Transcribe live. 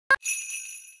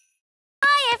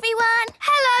Hi, everyone.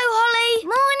 Hello, Holly.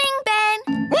 Morning, Ben.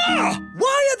 Ah,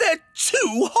 why are there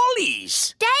two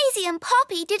Hollies? Daisy and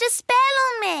Poppy did a spell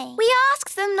on me. We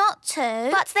asked them not to,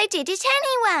 but they did it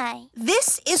anyway.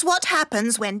 This is what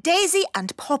happens when Daisy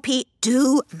and Poppy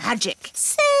do magic.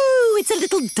 So it's a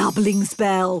little doubling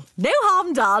spell. No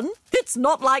harm done. It's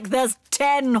not like there's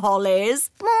 10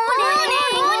 Hollies. Morning.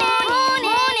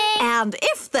 And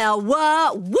if there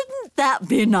were, wouldn't that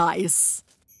be nice?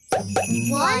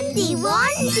 Wandy.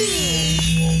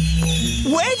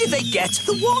 Where did they get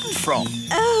the wand from?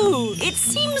 Oh, it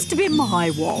seems to be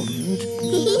my wand.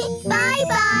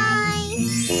 Bye-bye.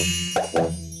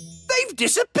 They've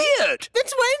disappeared. The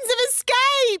twins have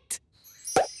escaped!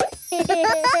 They're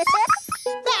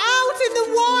out in the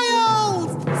wild!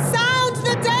 Sound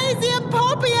the Daisy and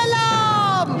Poppy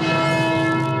alarm!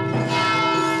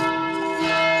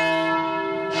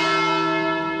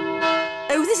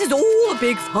 Oh, this is all a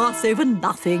big fuss over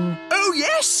nothing. Oh,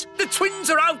 yes. The twins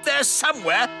are out there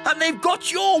somewhere and they've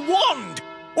got your wand.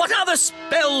 What other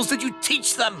spells did you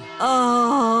teach them?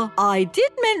 I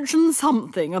did mention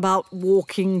something about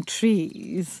walking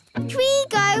trees. Tree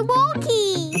go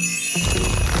walkies.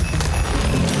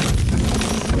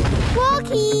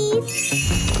 Walkies.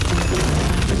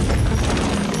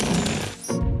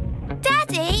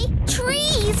 Daddy,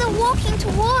 trees are walking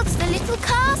towards the little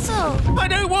castle. I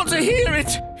don't want to hear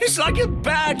it. It's like a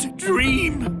bad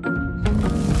dream.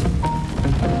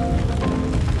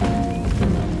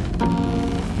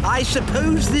 I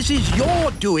suppose this is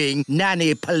your doing,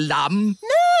 Nanny Plum.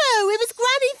 No, it was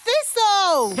Granny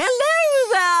Thistle!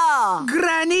 Hello there!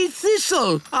 Granny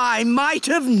Thistle, I might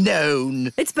have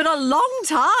known. It's been a long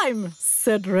time,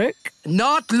 Cedric.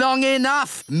 Not long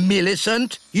enough,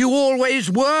 Millicent. You always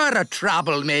were a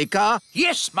troublemaker.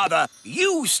 Yes, Mother.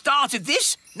 You started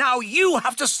this. Now you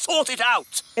have to sort it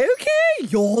out. OK,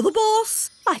 you're the boss.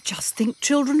 I just think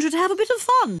children should have a bit of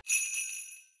fun.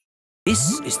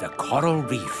 This is the coral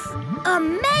reef.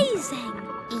 Amazing.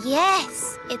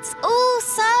 Yes, it's all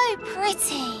so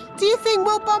pretty. Do you think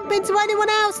we'll bump into anyone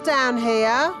else down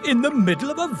here? In the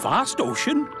middle of a vast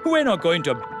ocean? We're not going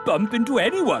to bump into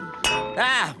anyone.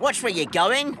 Ah, watch where you're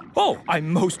going. Oh,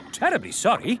 I'm most terribly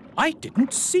sorry. I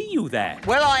didn't see you there.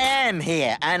 Well, I am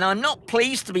here, and I'm not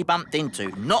pleased to be bumped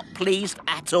into. Not pleased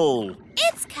at all.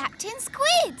 It's Captain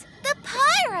Squid, the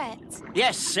pirate.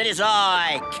 Yes, it is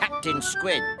I, Captain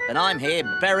Squid, and I'm here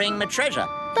burying my treasure.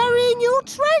 Burying your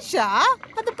treasure?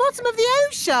 At the bottom of the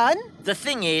ocean? The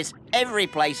thing is, every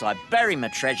place I bury my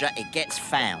treasure, it gets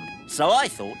found. So I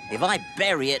thought, if I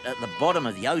bury it at the bottom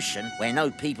of the ocean, where no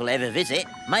people ever visit,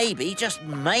 maybe, just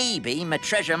maybe, my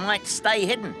treasure might stay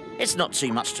hidden. It's not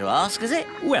too much to ask, is it?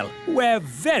 Well, we're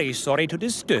very sorry to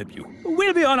disturb you.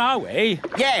 We'll be on our way.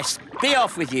 Yes, be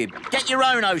off with you. Get your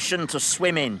own ocean to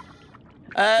swim in.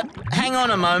 Hang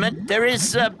on a moment. There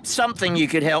is something you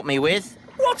could help me with.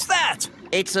 What's that?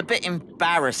 It's a bit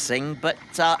embarrassing, but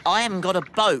I haven't got a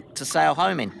boat to sail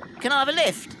home in. Can I have a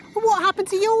lift? What happened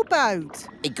to your boat?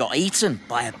 It got eaten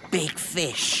by a big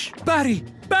fish.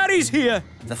 Barry's here.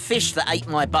 The fish that ate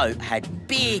my boat had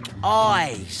big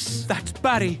eyes. That's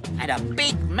Barry. And a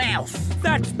big mouth.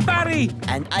 That's Barry.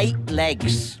 And 8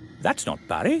 legs. That's not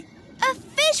Barry. A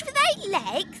fish with 8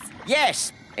 legs?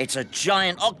 Yes, it's a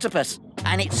giant octopus,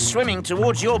 and it's swimming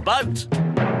towards your boat.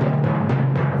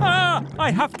 Ah,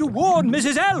 I have to warn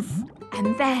Mrs. Elf.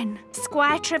 And then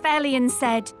Squire Trevelyan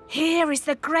said, "Here is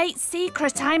the great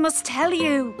secret I must tell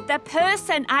you. The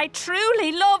person I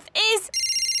truly love is..."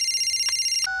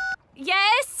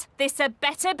 Yes, this had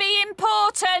better be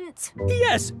important.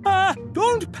 Yes,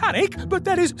 don't panic, but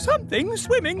there is something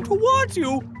swimming towards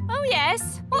you. Oh,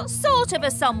 yes? What sort of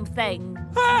a something?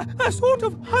 A sort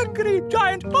of hungry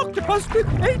giant octopus with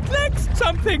 8 legs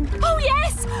something. Oh,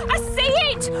 yes, I see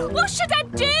it. What should I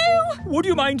do? Would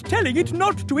you mind telling it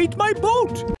not to eat my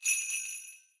boat?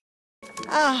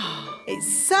 Ah,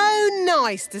 it's so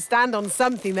nice to stand on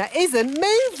something that isn't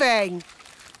moving.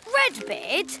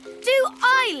 Redbeard, do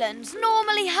islands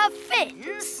normally have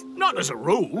fins? Not as a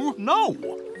rule, no.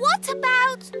 What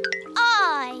about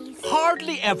eyes?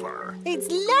 Hardly ever. It's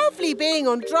lovely being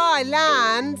on dry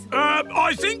land.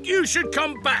 I think you should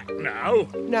come back now.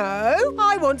 No,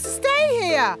 I want to stay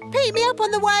here. Pick me up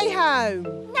on the way home.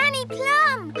 Nanny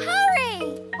Plum,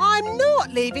 hurry! I'm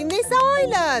not leaving this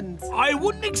island. I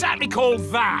wouldn't exactly call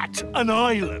that an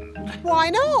island. Why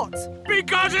not?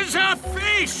 Because it's a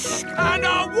fish, and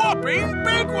a whopping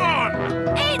big one.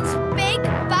 It's Big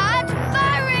Bad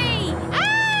Barry!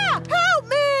 Ah! Help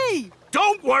me!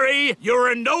 Don't worry,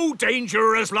 you're in no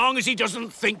danger as long as he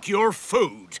doesn't think you're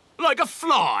food. Like a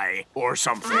fly or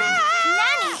something.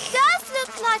 Nanny does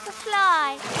look like a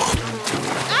fly.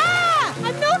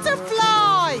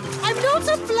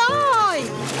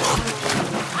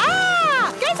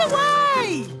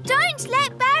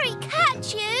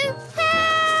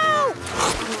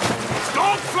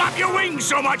 your wings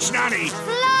so much, Nanny?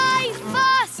 Fly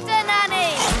faster,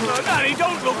 Nanny! Nanny,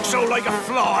 don't look so like a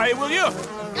fly, will you?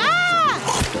 Ah!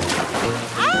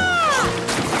 Ah!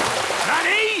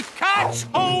 Nanny, catch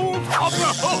hold of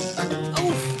the hook!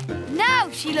 Oof! Now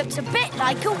she looks a bit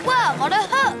like a worm on a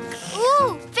hook.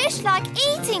 Ooh, fish like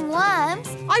eating worms.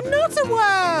 I'm not a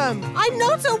worm! I'm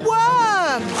not a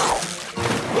worm!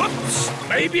 Whoops!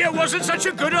 Maybe it wasn't such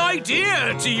a good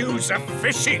idea to use a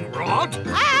fishing rod.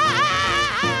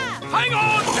 Hang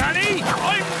on, Nanny!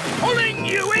 I'm pulling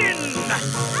you in!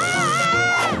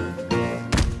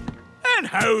 And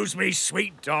how's me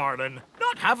sweet darling?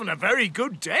 Not having a very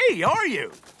good day, are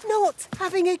you? Not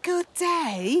having a good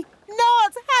day?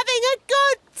 Not having a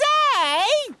good day?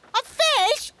 A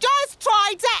fish just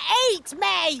tried to eat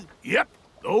me! Yep,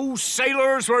 those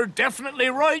sailors were definitely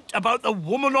right about the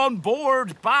woman on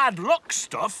board bad luck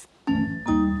stuff.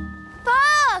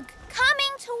 Fog!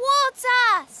 Coming towards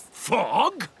us!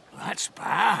 Fog? That's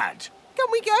bad. Can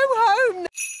we go home?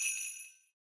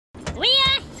 We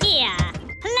are here.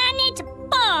 Planet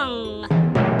Bong.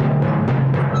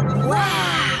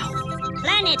 Wow!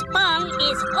 Planet Bong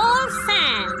is all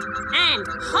sand and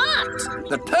hot.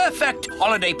 The perfect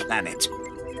holiday planet.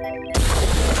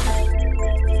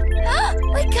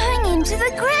 We're going into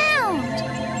the ground!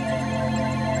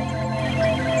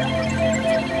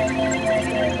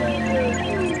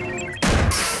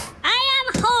 I am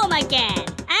home again,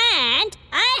 and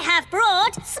I have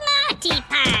brought Smarty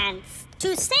Pants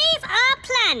to save our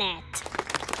planet.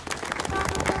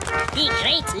 The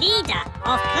great leader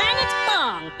of Planet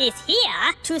Bong is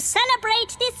here to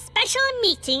celebrate this special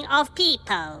meeting of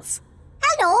peoples.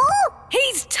 Hello!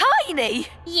 He's tiny!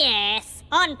 Yes,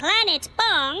 on Planet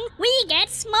Bong, we get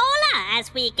smaller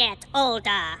as we get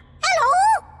older.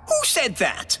 Hello! Who said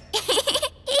that?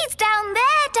 He's down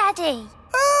there, Daddy.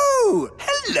 Oh,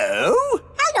 hello.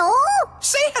 Hello!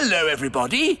 Say hello,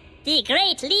 everybody. The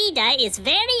great leader is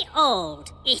very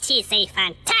old. It is a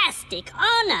fantastic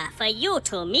honor for you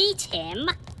to meet him.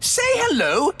 Say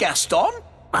hello, Gaston.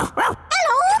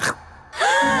 Hello!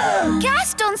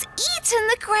 Gaston's eaten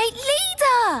the great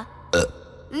leader!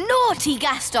 Naughty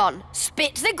Gaston!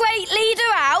 Spit the great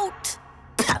leader out!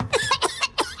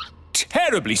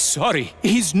 Terribly sorry.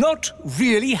 He's not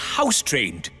really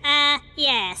house-trained.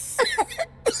 Yes.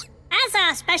 As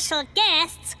our special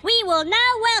guests, we will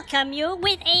now welcome you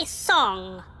with a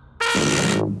song.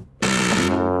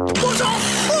 What a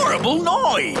horrible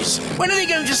noise! When are they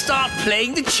going to start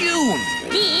playing the tune?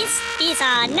 This is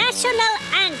our national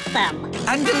anthem.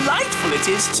 And delightful it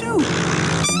is, too.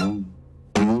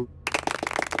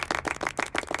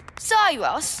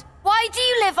 Cyrus, why do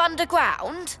you live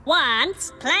underground?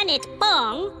 Once, Planet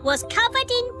Bong was covered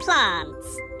in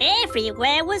plants.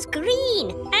 Everywhere was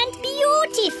green and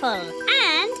beautiful,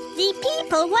 and the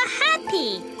people were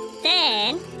happy.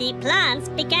 Then, the plants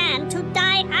began to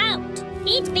die out.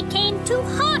 It became too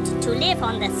hot to live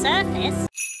on the surface.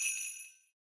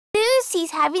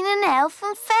 Lucy's having an elf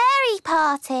and fairy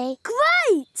party.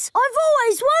 Great! I've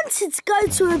always wanted to go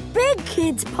to a big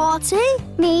kids' party.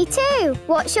 Me too.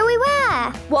 What shall we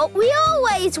wear? What we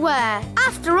always wear.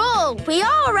 After all, we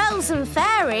are elves and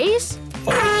fairies.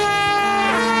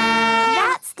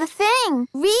 That's the thing.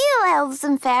 Real elves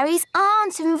and fairies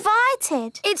aren't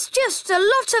invited. It's just a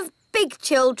lot of big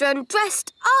children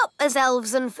dressed up as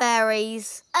elves and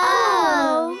fairies.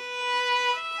 Oh.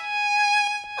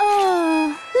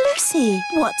 Oh, Lucy,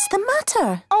 what's the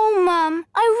matter? Oh, Mum,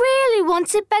 I really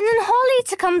wanted Ben and Holly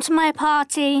to come to my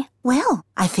party. Well,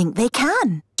 I think they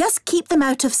can. Just keep them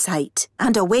out of sight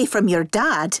and away from your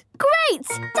dad. Great!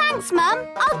 Thanks, Mum.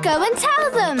 I'll go and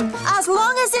tell them. As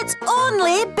long as it's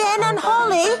only Ben and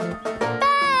Holly.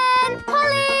 Ben!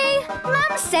 Holly!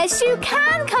 Mum says you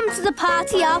can come to the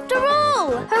party after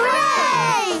all.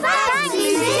 Hooray! Thanks,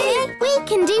 Lucy. We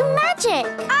can do magic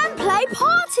and play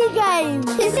party games.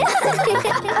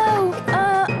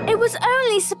 It was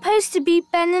only supposed to be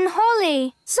Ben and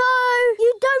Holly. So,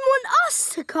 you don't want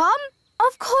us to come?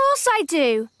 Of course I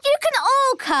do. You can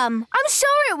all come. I'm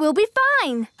sure it will be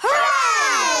fine.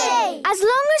 Hooray! As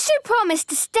long as you promise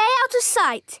to stay out of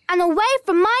sight and away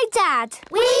from my dad.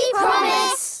 We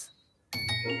promise.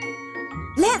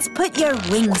 Let's put your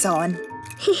wings on.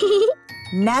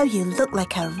 Now you look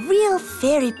like a real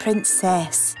fairy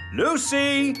princess.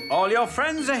 Lucy, all your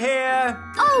friends are here.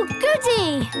 Oh,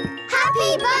 goody.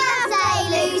 Happy birthday,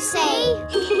 Lucy.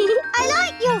 I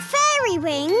like your fairy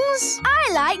wings.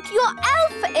 I like your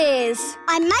elf ears.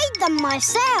 I made them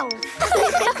myself.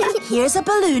 Here's a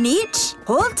balloon each.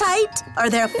 Hold tight or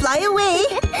they'll fly away.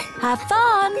 Have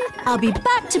fun. I'll be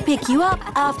back to pick you up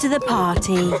after the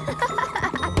party.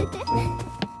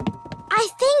 I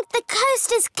think the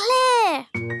coast is clear.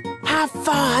 Have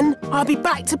fun. I'll be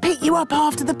back to pick you up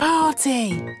after the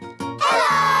party.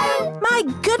 Hello! My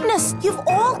goodness, you've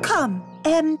all come.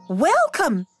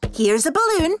 Welcome. Here's a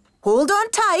balloon. Hold on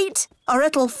tight, or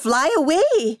it'll fly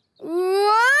away.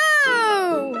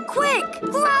 Whoa! Quick,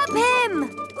 grab him!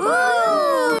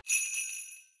 Ooh!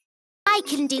 I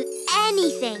can do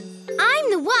anything.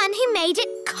 I'm the one who made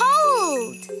it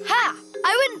cold. Ha!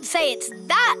 I wouldn't say it's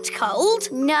that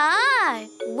cold. No,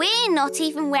 we're not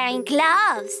even wearing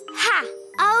gloves. Ha!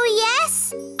 Oh,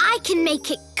 yes? I can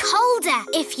make it colder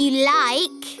if you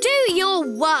like. Do your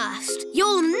worst.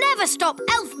 You'll never stop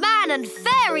Elfman and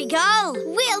Fairy Girl.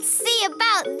 We'll see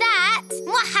about that.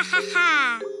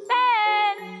 Mwahaha!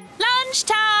 Ben!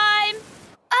 Lunchtime!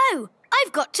 Oh,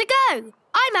 I've got to go.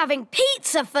 I'm having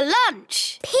pizza for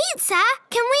lunch. Pizza?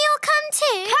 Can we all come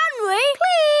too? Can we?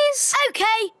 Please. OK,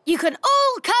 you can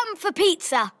all come for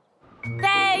pizza.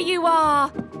 There you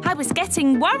are. I was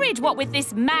getting worried, what with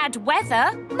this mad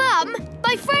weather. Mum,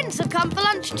 my friends have come for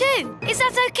lunch too. Is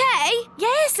that OK?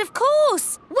 Yes, of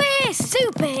course. We're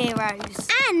superheroes.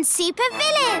 And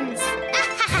supervillains.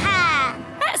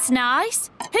 That's nice.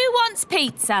 Who wants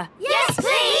pizza? Yes,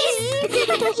 please.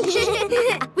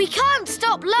 We can't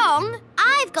stop long.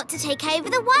 I've got to take over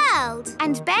the world.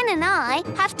 And Ben and I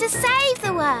have to save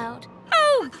the world.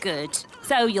 Oh, good.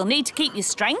 So you'll need to keep your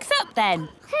strength up then.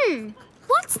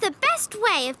 What's the best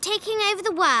way of taking over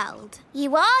the world?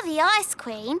 You are the Ice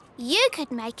Queen. You could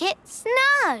make it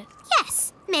snow.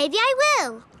 Yes, maybe I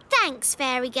will. Thanks,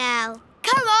 Fairy Girl.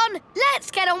 Come on, let's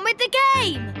get on with the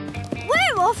game.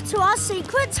 We're off to our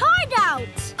secret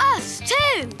hideout. Us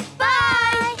too.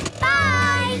 Bye.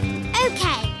 Bye. OK,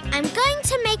 I'm going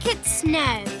to make it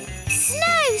snow.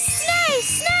 Snow, snow,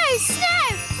 snow, snow.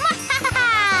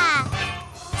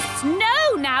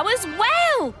 Snow now as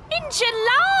well, in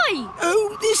July.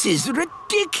 Oh, this is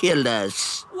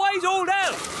ridiculous. Wise old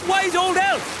elf! Wise old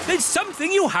elf! There's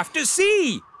something you have to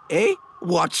see. Eh?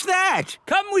 What's that?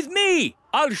 Come with me.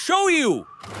 I'll show you.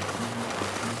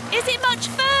 Is it much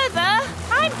further?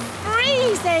 I'm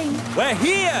freezing. We're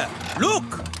here.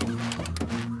 Look.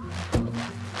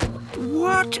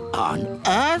 What on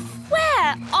earth?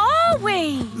 Where are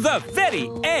we? The very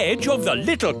edge of the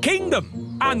Little Kingdom.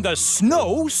 And the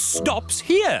snow stops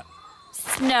here.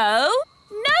 Snow,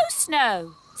 no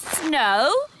snow.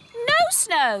 Snow, no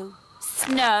snow.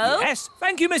 Snow. Yes,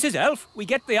 thank you, Mrs. Elf. We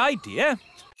get the idea.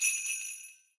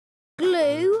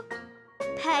 Glue,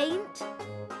 paint,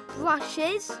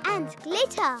 brushes And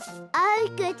glitter. Oh,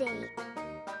 goody.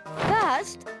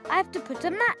 First, I have to put a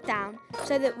mat down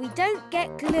so that we don't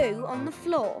get glue on the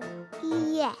floor.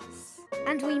 Yes.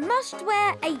 And we must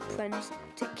wear aprons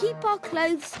to keep our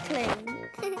clothes clean.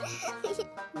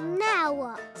 Now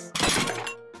what?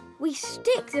 We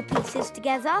stick the pieces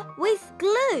together with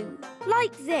glue,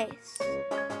 like this.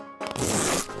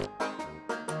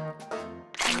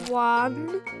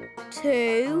 1,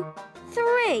 2,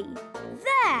 3.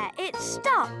 There, it's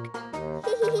stuck.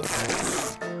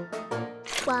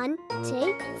 1,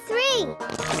 2, 3.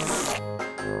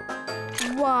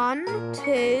 1,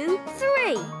 2,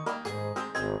 3.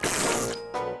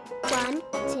 1,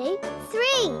 2,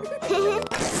 3.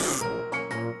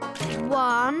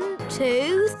 1,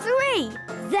 2, 3.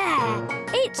 There,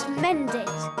 it's mended.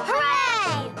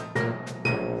 Hooray!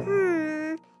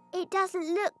 It doesn't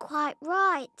look quite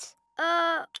right.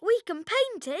 We can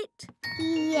paint it.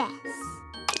 Yes.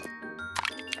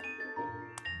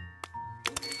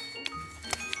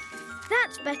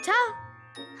 That's better.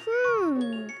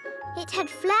 It had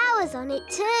flowers on it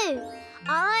too.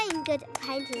 I'm good at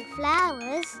painting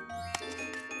flowers.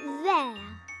 There.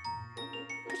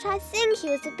 But I think it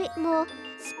was a bit more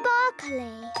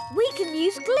sparkly. We can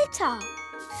use glitter.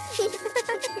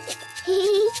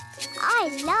 I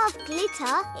love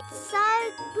glitter. It's so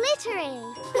glittery.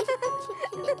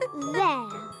 There.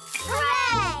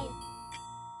 Hooray!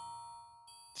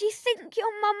 Do you think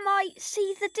your mum might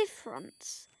see the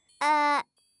difference?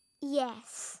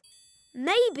 Yes.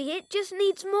 Maybe it just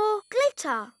needs more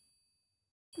glitter.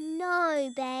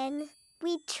 No, Ben.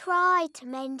 We tried to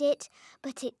mend it,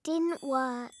 but it didn't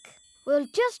work. We'll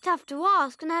just have to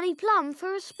ask Nanny Plum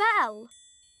for a spell.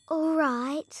 All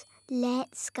right,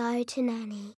 let's go to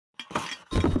Nanny.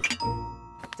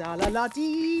 There's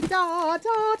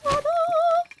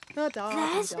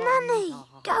Nanny.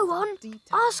 Go on,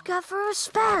 ask her for a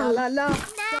spell.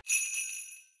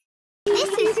 This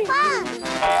is fun.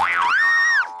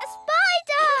 A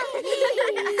spider!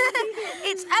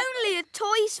 It's only a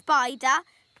toy spider.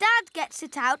 Dad gets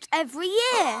it out every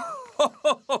year. Ho,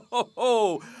 ho, ho, ho,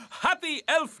 ho. Happy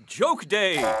Elf Joke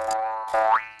Day. Ho,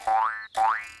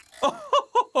 ho,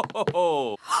 ho, ho,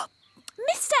 ho.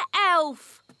 Mr.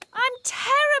 Elf, I'm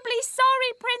terribly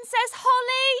sorry, Princess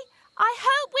Holly. I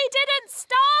hope we didn't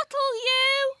startle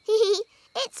you.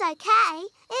 It's okay.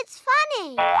 It's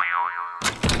funny.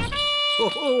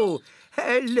 Oh,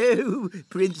 hello,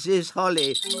 Princess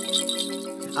Holly.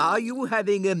 Are you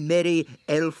having a merry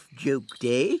elf joke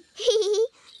day?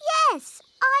 Yes,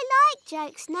 I like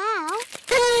jokes now.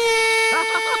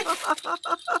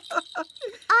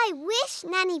 I wish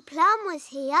Nanny Plum was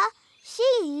here. She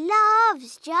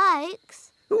loves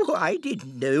jokes. Oh, I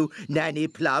didn't know Nanny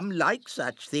Plum liked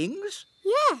such things.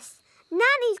 Yes,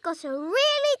 Nanny's got a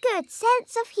really good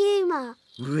sense of humour.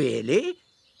 Really?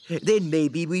 Then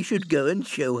maybe we should go and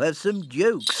show her some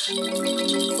jokes.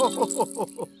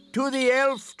 To the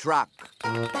elf truck.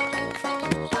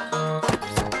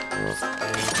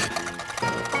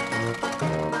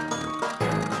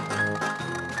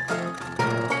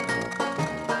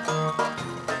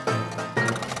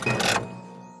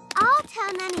 I'll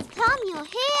tell Nanny Plum you're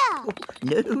here.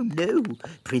 No,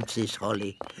 Princess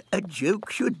Holly. A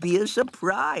joke should be a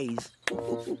surprise.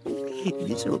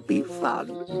 This will be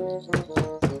fun.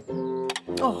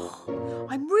 Oh,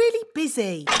 I'm really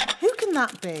busy. Who can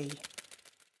that be?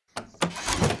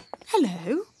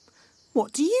 Hello.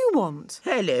 What do you want?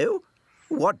 Hello.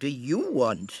 What do you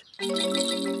want?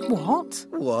 What?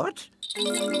 What?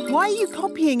 Why are you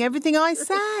copying everything I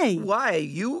say? Why are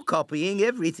you copying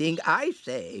everything I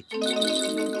say?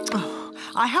 Oh,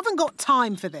 I haven't got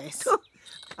time for this.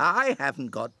 I haven't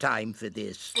got time for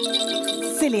this.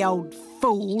 Silly old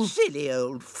fool. Silly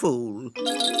old fool.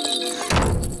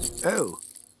 Oh.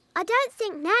 I don't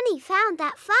think Nanny found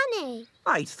that funny.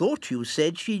 I thought you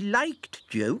said she liked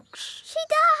jokes. She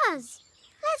does.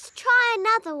 Let's try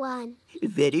another one.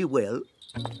 Very well.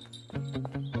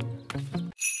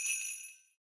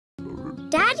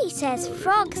 Daddy says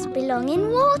frogs belong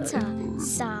in water.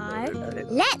 So,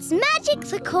 let's magic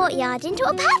the courtyard into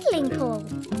a paddling pool.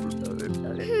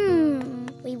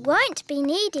 We won't be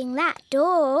needing that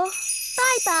door.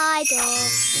 Bye-bye, door.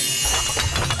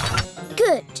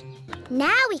 Good.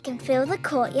 Now we can fill the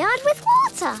courtyard with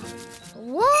water.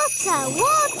 Water,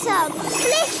 water,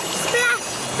 splish, splash,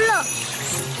 splosh.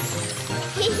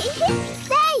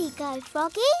 There you go,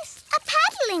 froggies. A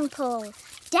paddling pool.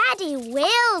 Daddy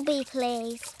will be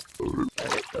pleased.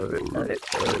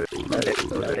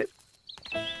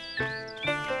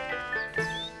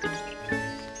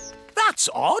 That's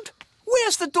odd.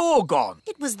 Where's the door gone?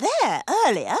 It was there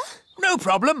earlier. No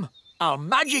problem. I'll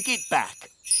magic it back.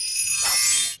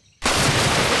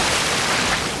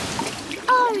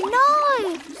 Oh,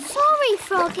 no! Sorry,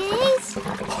 froggies.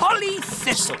 Holly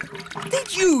Thistle,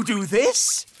 did you do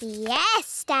this?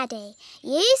 Yes, Daddy.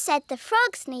 You said the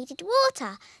frogs needed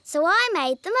water, so I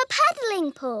made them a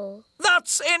paddling pool.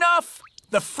 That's enough.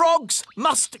 The frogs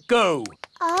must go.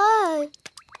 Oh.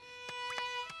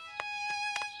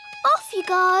 Off you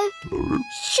go.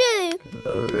 Shoo.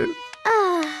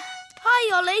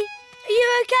 Hi, Ollie. Are you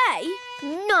okay?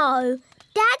 No.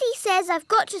 Daddy says I've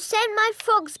got to send my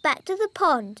frogs back to the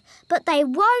pond, but they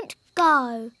won't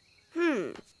go.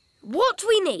 What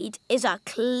we need is a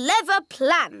clever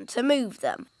plan to move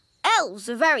them. Elves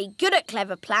are very good at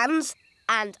clever plans,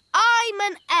 and I'm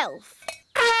an elf.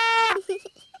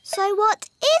 So what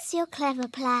is your clever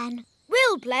plan?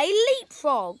 We'll play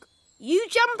leapfrog. You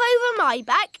jump over my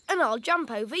back and I'll jump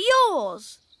over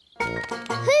yours.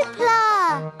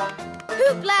 Hoopla!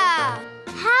 Hoopla!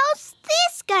 How's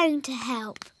this going to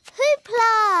help?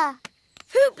 Hoopla!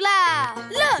 Hoopla!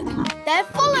 Look, they're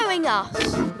following us.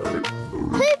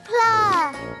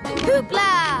 Hoopla!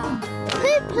 Hoopla!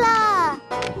 Hoopla!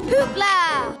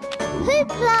 Hoopla!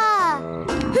 Hoopla!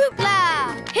 Hoopla!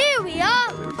 Here we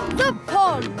are, the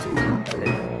pond.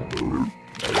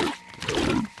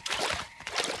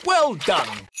 Well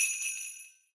done.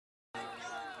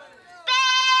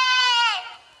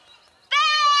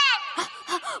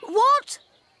 What?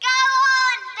 Go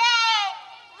on, Ben!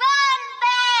 Run,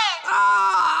 Ben!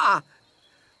 Ah!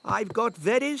 I've got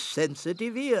very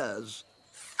sensitive ears.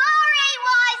 Sorry,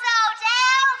 wise old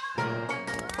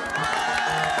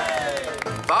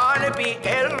elf! Barnaby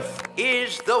Elf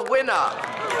is the winner.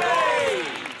 Hooray!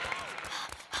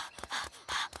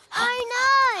 Oh,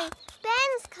 no!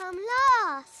 Ben's come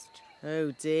last.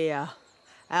 Oh, dear.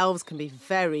 Elves can be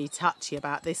very touchy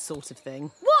about this sort of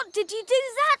thing. What did you do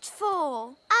that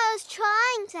for? I was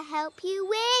trying to help you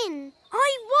win.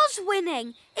 I was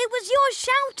winning. It was your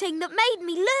shouting that made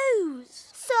me lose.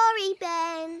 Sorry,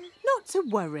 Ben. Not to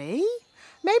worry.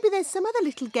 Maybe there's some other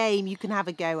little game you can have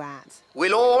a go at.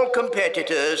 Will all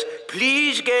competitors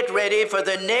please get ready for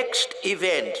the next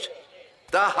event,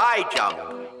 the high jump?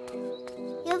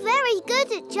 You're very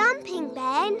good at jumping,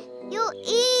 Ben. You'll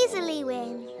easily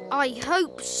win. I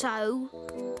hope so.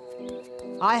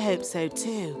 I hope so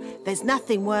too. There's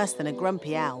nothing worse than a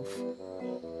grumpy elf.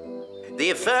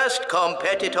 The first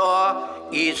competitor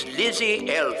is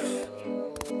Lizzie Elf.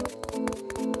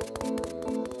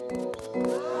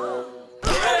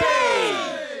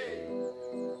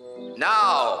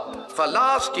 Now, for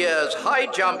last year's high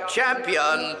jump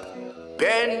champion,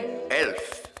 Ben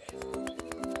Elf.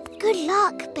 Good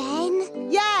luck,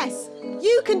 Ben. Yes,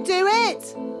 you can do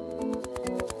it.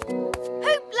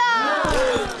 Hoopla!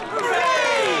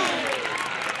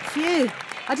 Phew,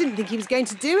 I didn't think he was going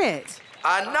to do it.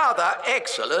 Another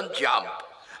excellent jump.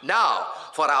 Now,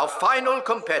 for our final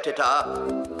competitor,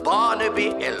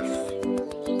 Barnaby Elf.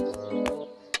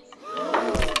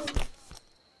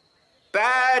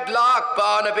 Bad luck,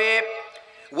 Barnaby.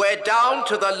 We're down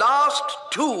to the last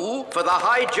two for the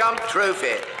high jump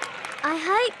trophy. I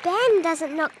hope Ben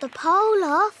doesn't knock the pole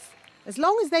off. As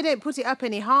long as they don't put it up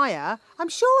any higher, I'm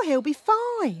sure he'll be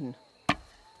fine.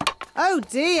 Oh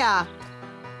dear.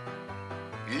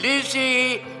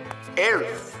 Lizzie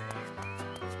Elf.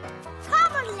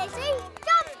 Come on, Lizzie.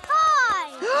 Jump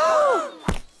high.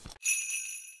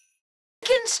 You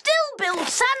can still build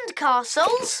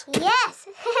sandcastles. Yes.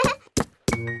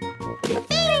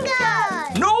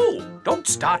 Bingo! No! Don't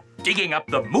start digging up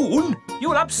the moon.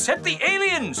 You'll upset the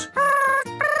aliens.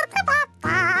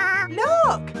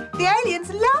 Look, the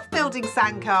aliens love building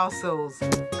sandcastles.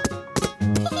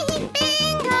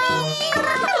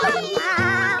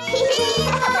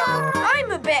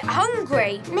 I'm a bit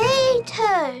hungry. Me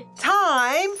too.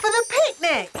 Time for the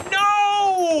picnic.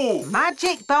 No!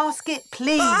 Magic basket,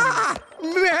 please.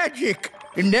 Magic!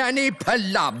 Nanny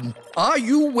Plum, are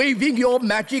you waving your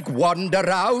magic wand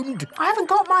around? I haven't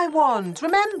got my wand,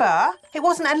 remember? It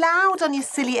wasn't allowed on your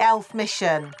silly elf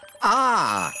mission.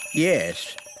 Ah,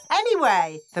 yes.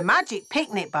 Anyway, the magic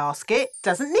picnic basket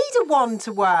doesn't need a wand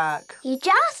to work. You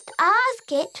just ask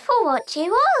it for what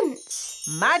you want.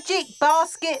 Magic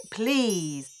basket,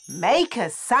 please. Make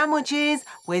us sandwiches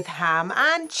with ham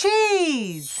and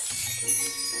cheese.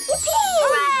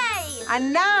 Hooray!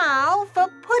 And now for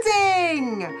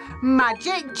pudding.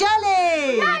 Magic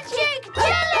jelly. Magic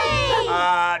jelly!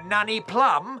 Nanny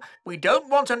Plum, we don't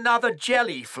want another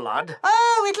jelly flood.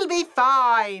 Oh, it'll be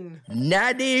fine.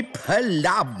 Nanny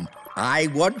Plum, I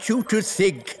want you to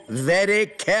think very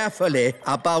carefully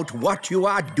about what you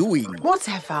are doing.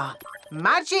 Whatever.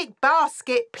 Magic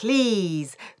basket,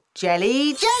 please.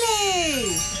 Jelly,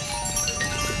 jelly.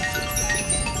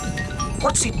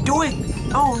 What's he doing?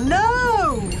 Oh,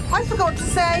 no! I forgot to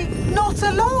say not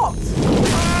a lot.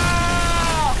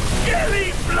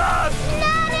 Jelly flood!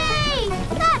 Nanny!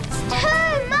 That's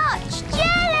too much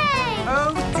jelly!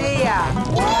 Oh, dear.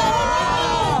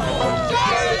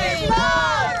 Jelly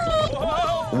flood!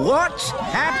 What's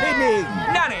happening?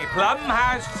 Nanny Plum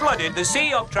has flooded the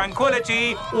Sea of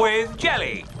Tranquility with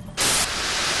jelly.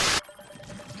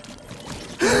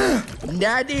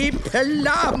 Nanny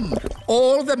Plum,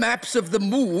 all the maps of the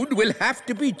moon will have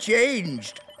to be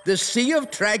changed. The Sea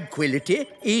of Tranquility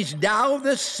is now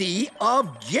the Sea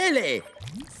of Jelly.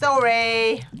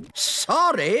 Sorry.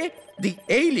 Sorry? The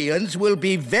aliens will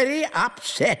be very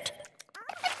upset.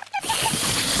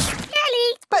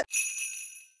 Jelly! But...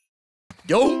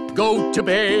 Don't go to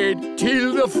bed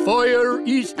till the fire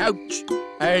is out.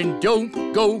 And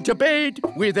don't go to bed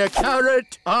with a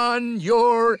carrot on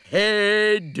your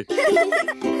head.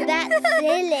 That's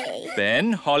silly.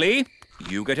 Ben, Holly,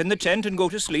 you get in the tent and go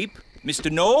to sleep. Mr.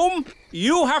 Gnome,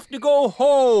 you have to go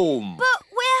home. But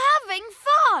we're having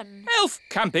fun. Elf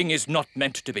camping is not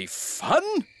meant to be fun.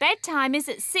 Bedtime is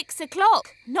at 6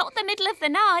 o'clock, not the middle of the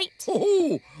night.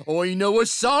 Oh, I know a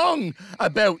song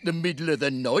about the middle of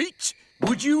the night.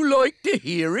 Would you like to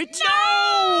hear it?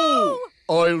 No!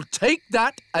 I'll take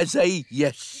that as a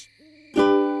yes. In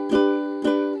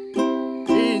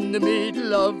the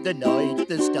middle of the night,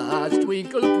 the stars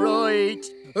twinkle bright.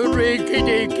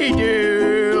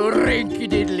 Rinky-dinky-doo,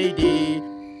 rinky-diddly-dee.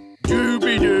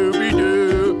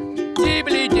 Dooby-dooby-doo,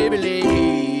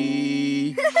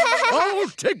 dibbly-dibbly-dee. All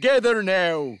together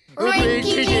now.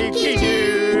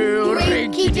 Rinky-dinky-doo,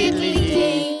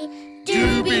 rinky-diddly-dee.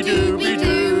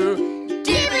 Dooby-dooby-doo,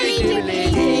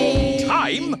 dibbly-dibbly-dee.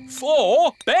 Time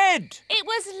for bed. It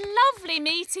was lovely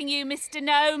meeting you, Mr.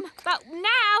 Gnome, but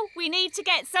now we need to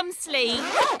get some sleep.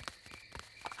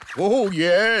 Oh,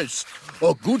 yes.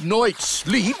 A good night's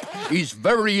sleep is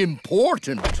very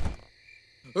important.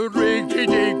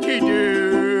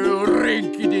 Rinky-dinky-doo,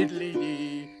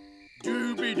 rinky-diddly-dee.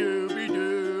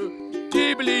 Dooby-dooby-doo,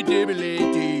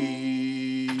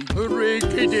 dibbly-dibbly-dee.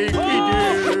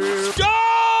 Rinky-dinky-doo.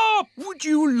 Stop! Would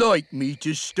you like me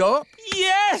to stop?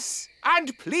 Yes!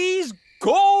 And please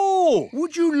go!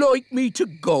 Would you like me to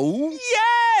go?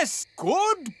 Yes!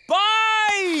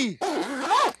 Goodbye!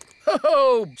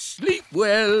 Oh, sleep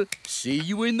well. See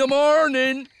you in the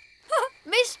morning.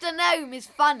 Mr. Gnome is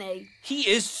funny. He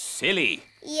is silly.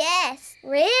 Yes,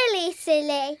 really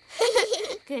silly.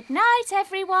 Good night,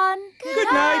 everyone.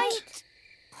 Good night.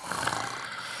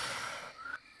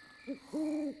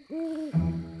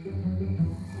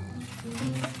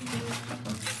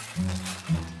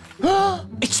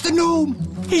 It's the gnome.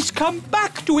 He's come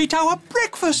back to eat our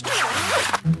breakfast.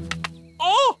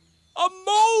 Oh, a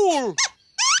mole.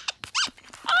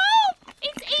 Oh,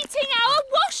 it's eating our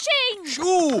washing.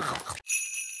 Shoo.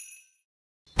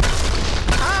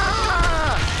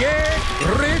 Get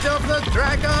rid of the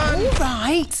dragon! All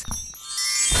right.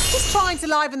 Just trying to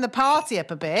liven the party up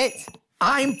a bit.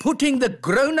 I'm putting the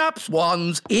grown-ups'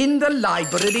 wands in the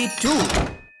library too.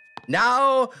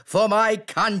 Now for my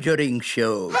conjuring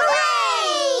show.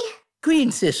 Hooray! Queen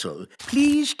Thistle,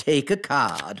 please take a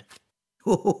card.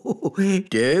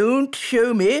 Don't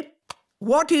show me.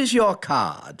 What is your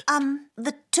card?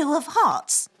 The Two of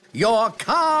Hearts. Your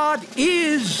card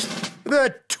is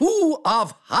the Two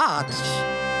of Hearts.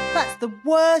 That's the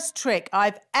worst trick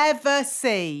I've ever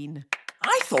seen.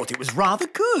 I thought it was rather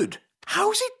good.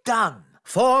 How's it done?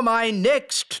 For my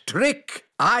next trick,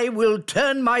 I will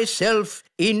turn myself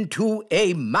into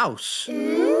a mouse.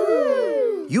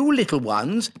 Ooh. You little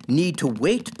ones need to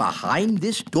wait behind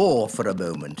this door for a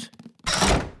moment.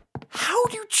 How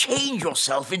do you change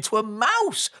yourself into a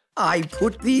mouse? I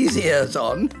put these ears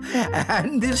on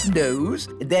and this nose,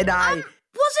 then I...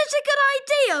 Was it a good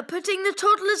idea putting the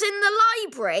toddlers in the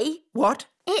library? What?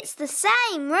 It's the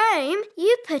same room.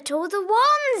 You put all the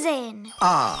wands in.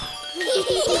 Ah.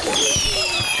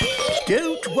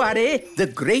 Don't worry, the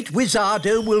great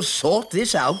Wizardo will sort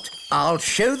this out. I'll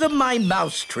show them my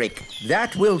mouse trick.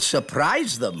 That will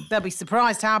surprise them. They'll be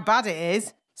surprised how bad it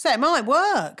is. So it might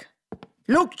work.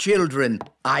 Look, children,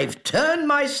 I've turned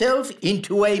myself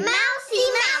into a... Mousy!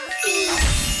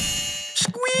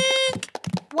 Squeak!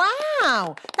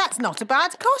 Wow, that's not a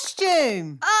bad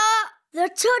costume. The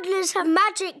toddlers have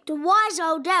magicked the wise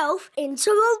old elf into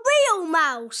a real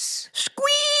mouse.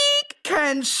 Squeak!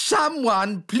 Can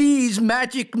someone please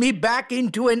magic me back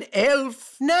into an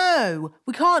elf? No,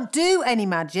 we can't do any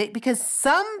magic because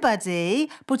somebody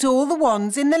put all the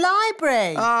wands in the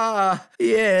library. Ah,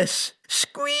 yes.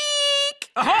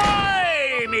 Squeak!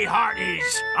 Ahoy, me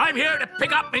hearties! I'm here to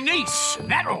pick up my niece,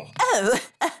 Nettle. Oh,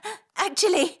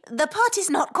 actually, the party's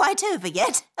not quite over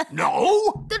yet.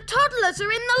 No? The toddlers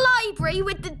are in the library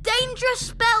with the dangerous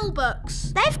spell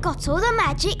books. They've got all the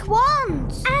magic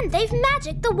wands. And they've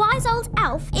magicked the wise old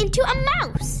elf into a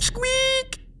mouse.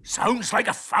 Squeak! Sounds like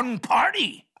a fun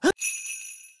party.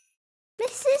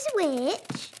 Mrs.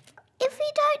 Witch, if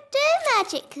we don't do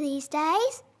magic these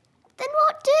days, then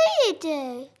what do you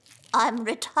do? I'm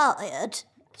retired.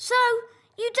 So,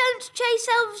 you don't chase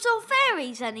elves or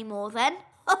fairies anymore then?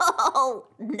 Oh,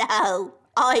 no.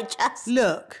 I just...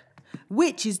 Look,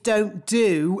 witches don't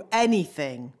do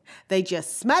anything. They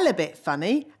just smell a bit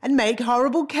funny and make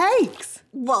horrible cakes.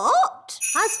 What?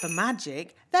 As for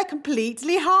magic, they're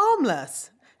completely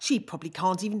harmless. She probably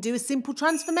can't even do a simple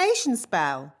transformation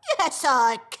spell. Yes,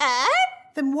 I can.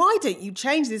 Then why don't you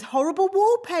change this horrible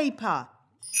wallpaper?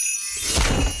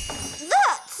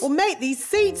 That's... Or make these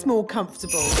seats more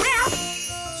comfortable.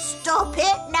 Stop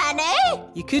it, Nanny.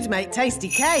 You could make tasty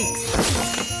cakes.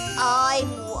 I'm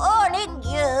warning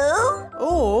you.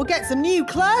 Or get some new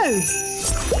clothes.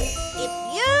 If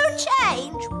you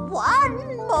change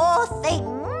one more thing...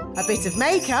 A bit of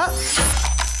makeup.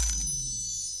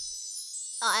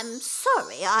 I'm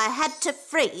sorry I had to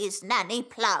freeze Nanny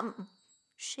Plum.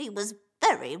 She was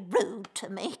very rude to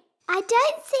me. I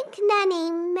don't think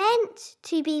Nanny meant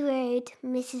to be rude,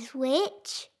 Mrs.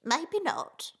 Witch. Maybe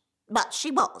not, but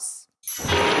she was.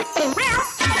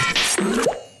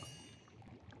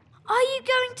 Are you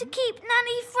going to keep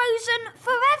Nanny frozen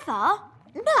forever?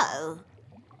 No.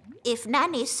 If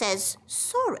Nanny says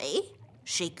sorry,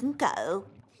 she can go.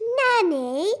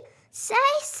 Nanny, say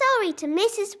sorry to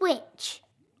Mrs. Witch.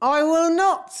 I will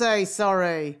not say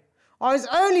sorry. I was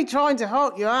only trying to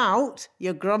help you out,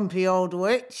 you grumpy old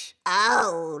witch.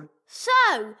 Oh.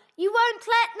 So, you won't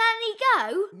let Nanny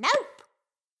go? Nope.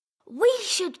 We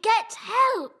should get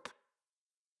help.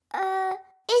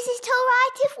 Is it all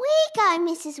right if we go,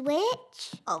 Mrs.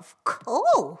 Witch? Of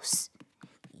course.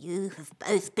 You have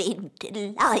both been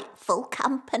delightful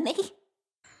company.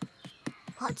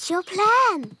 What's your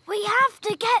plan? We have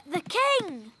to get the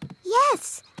king.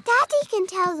 Yes, Daddy can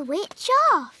tell the witch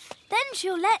off. Then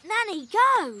she'll let Nanny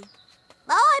go.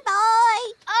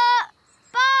 Bye-bye.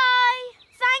 Bye.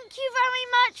 Thank you very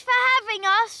much for having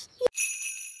us.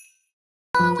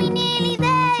 Are we nearly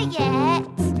there yet?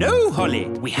 No, Holly.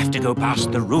 We have to go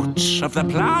past the roots of the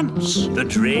plants, the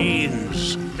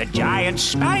drains, the giant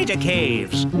spider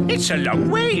caves. It's a long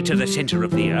way to the centre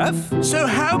of the Earth. So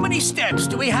how many steps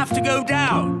do we have to go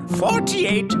down?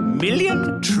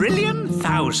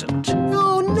 48,000,000,000,000.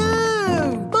 Oh,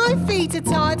 no! My feet are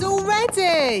tired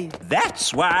already.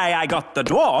 That's why I got the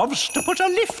dwarves to put a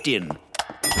lift in.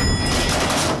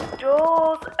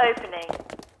 Doors opening.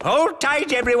 Hold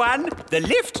tight, everyone. The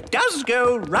lift does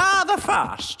go rather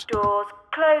fast. Doors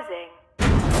closing.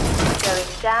 Going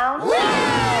down.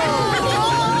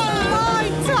 My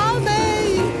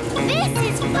tummy! This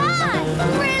is fun!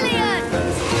 Brilliant!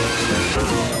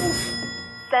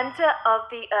 Center of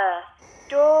the Earth.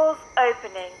 Doors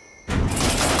opening.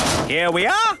 Here we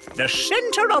are, the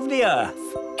centre of the Earth.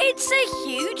 It's a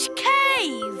huge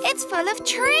cave. It's full of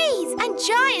trees and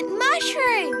giant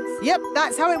mushrooms. Yep,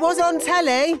 that's how it was on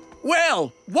telly.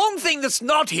 Well, one thing that's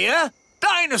not here,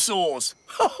 dinosaurs.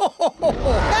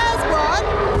 There's one.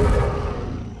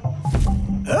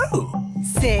 Oh.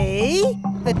 See?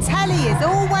 The telly is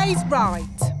always right.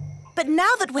 But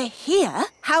now that we're here,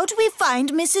 how do we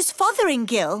find Mrs.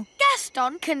 Fotheringill?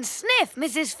 Gaston can sniff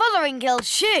Mrs. Fotheringill's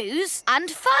shoes and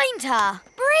find her.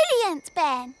 Brilliant,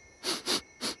 Ben.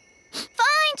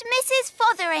 Find Mrs.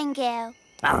 Fotheringill.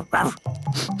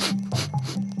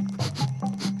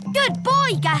 Good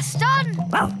boy, Gaston.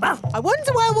 I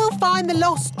wonder where we'll find the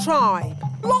lost tribe.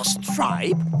 Lost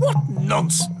tribe? What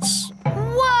nonsense.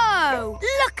 Whoa!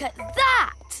 Look at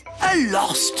that. A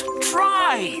lost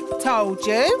tribe. Told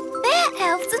you. They're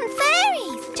elves and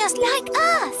fairies, just like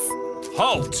us.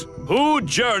 Halt! Who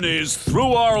journeys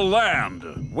through our land?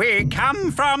 We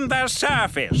come from the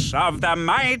surface of the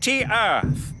mighty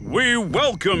Earth. We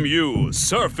welcome you,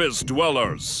 surface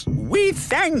dwellers. We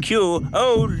thank you,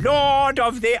 O Lord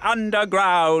of the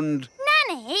Underground.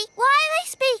 Nanny, why are they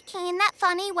speaking in that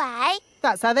funny way?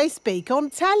 That's how they speak on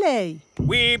telly.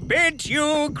 We bid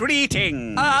you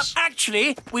greetings.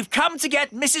 Actually, we've come to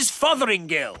get Mrs.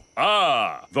 Fotheringill.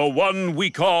 Ah, the one we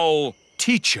call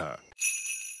teacher.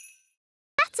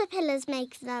 Caterpillars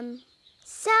make them.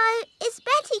 So, is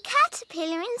Betty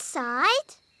Caterpillar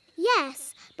inside?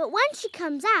 Yes, but when she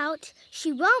comes out,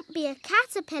 she won't be a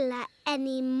caterpillar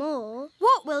anymore.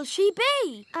 What will she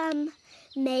be?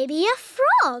 Maybe a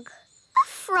frog. A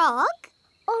frog?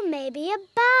 Or maybe a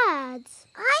bird.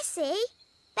 I see.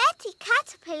 Betty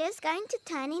Caterpillar's going to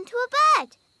turn into a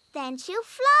bird. Then she'll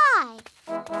fly.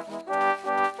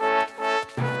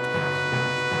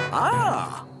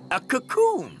 Ah, a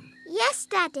cocoon. Yes,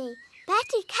 Daddy.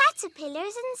 Betty Caterpillar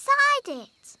is inside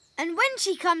it. And when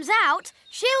she comes out,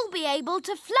 she'll be able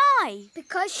to fly.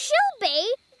 Because she'll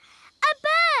be a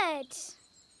bird.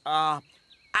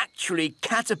 Actually,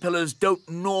 caterpillars don't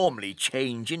normally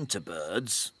change into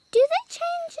birds. Do they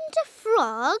change into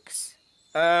frogs?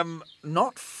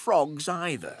 Not frogs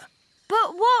either.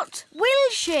 But what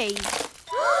will she?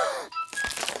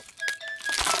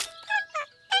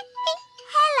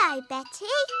 Hello,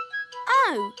 Betty.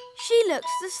 Oh, she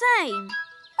looks the same.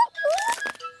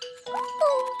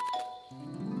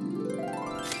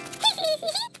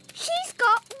 She's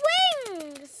got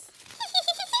wings.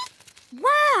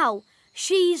 Wow,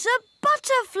 she's a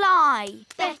butterfly.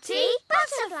 Betty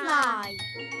Butterfly.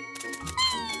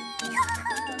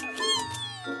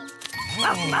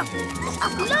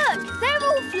 Look, they're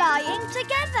all flying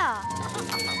together.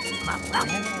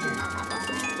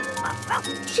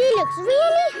 She looks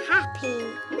really happy.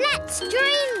 Let's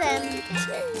join them.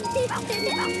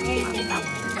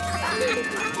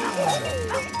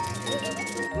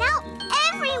 Now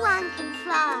everyone can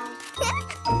fly.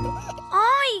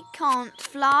 I can't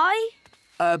fly.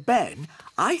 Ben,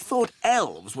 I thought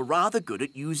elves were rather good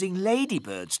at using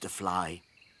ladybirds to fly.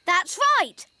 That's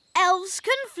right. Elves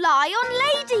can fly on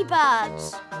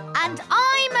ladybirds. And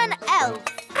I'm an elf.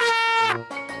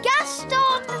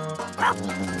 Gaston!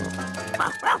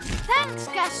 Thanks,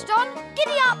 Gaston.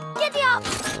 Giddy up, giddy up.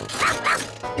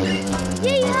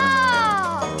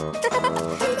 Yee-haw!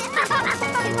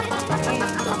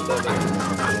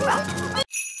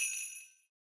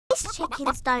 These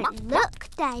chickens don't look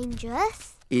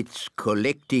dangerous. It's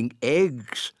collecting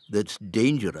eggs that's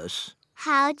dangerous.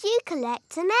 How do you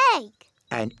collect an egg?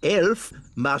 An elf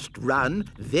must run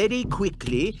very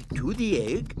quickly to the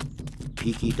egg,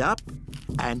 pick it up,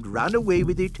 and run away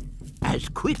with it as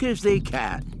quick as they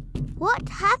can. What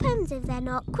happens if they're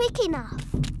not quick enough?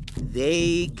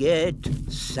 They get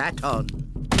sat on.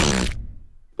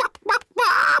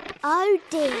 Oh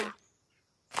dear.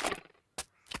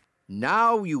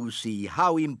 Now you see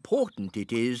how important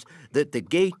it is that the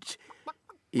gate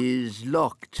is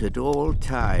locked at all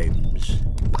times.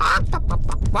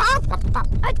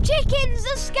 A chicken's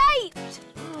escaped!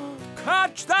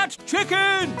 Catch that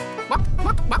chicken! The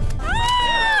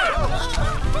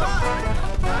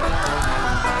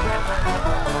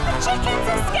chicken's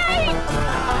escaped!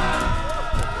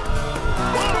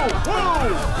 Whoa,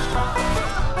 whoa!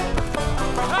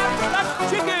 Catch that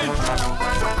chicken!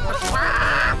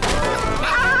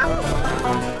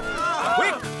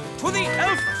 Quick, to the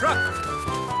elf truck!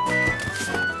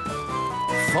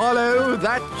 Follow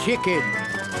that chicken.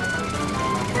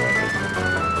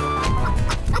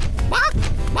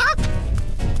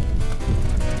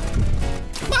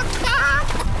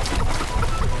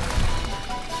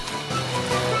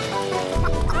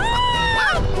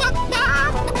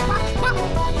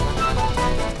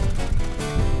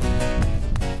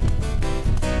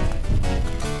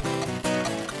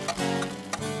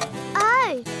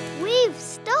 Oh, we've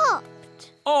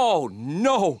stopped. Oh,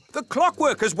 no! The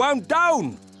clockwork has wound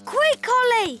down! Quick,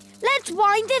 Holly! Let's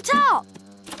wind it up!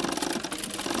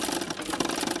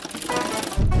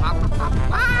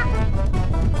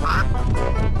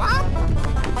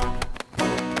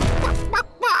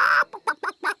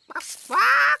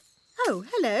 Oh,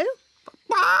 hello.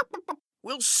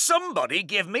 Will somebody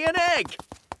give me an egg?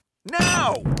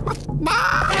 Now!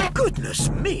 Goodness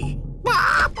me!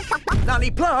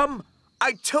 Nanny Plum,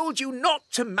 I told you not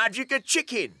to magic a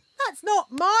chicken. That's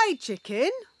not my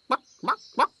chicken.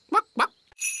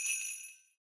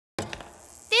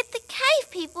 Did the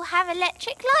cave people have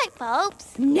electric light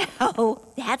bulbs? No,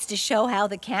 that's to show how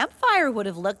the campfire would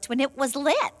have looked when it was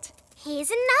lit. Here's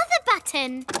another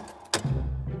button.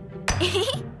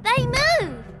 They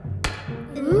move.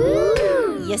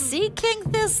 Ooh. You see, King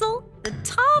Thistle? The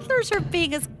toddlers are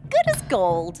being as good as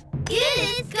gold. Good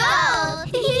as gold.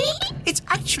 It's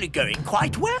actually going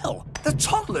quite well. The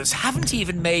toddlers haven't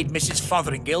even made Mrs.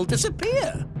 Fotheringill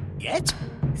disappear. Yet.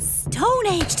 Stone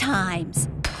Age times.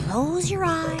 Close your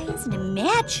eyes and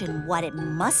imagine what it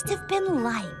must have been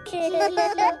like.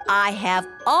 I have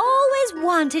always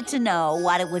wanted to know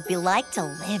what it would be like to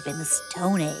live in the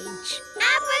Stone Age.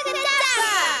 Abracadabra!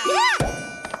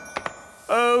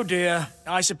 Oh dear,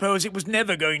 I suppose it was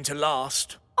never going to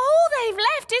last. All they've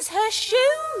left is her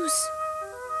shoes.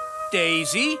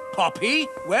 Daisy, Poppy,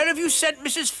 where have you sent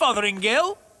Mrs.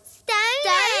 Fotheringill? Stone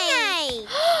Age.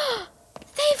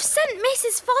 They've sent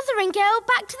Mrs. Fotheringill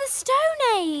back to the Stone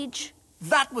Age.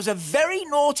 That was a very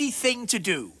naughty thing to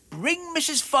do. Bring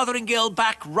Mrs. Fotheringill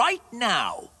back right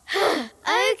now.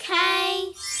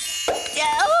 Okay.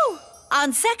 Oh!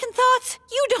 On second thoughts,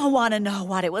 you don't want to know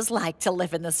what it was like to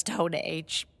live in the Stone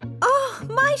Age. Oh,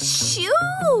 my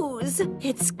shoes!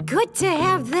 It's good to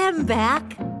have them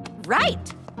back.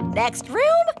 Right. Next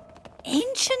room,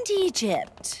 Ancient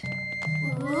Egypt.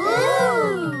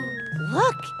 Ooh.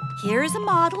 Look, here's a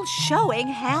model showing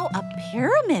how a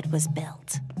pyramid was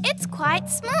built. It's quite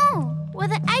small. Were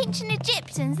the ancient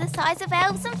Egyptians the size of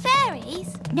elves and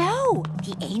fairies? No,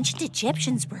 the ancient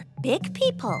Egyptians were big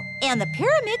people, and the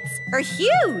pyramids are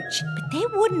huge. But they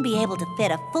wouldn't be able to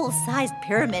fit a full-sized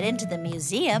pyramid into the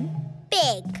museum.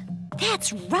 Big.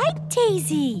 That's right,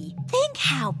 Daisy. Think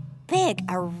how big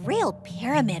a real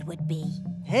pyramid would be.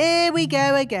 Here we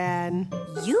go again.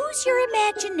 Use your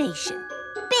imagination.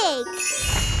 Big.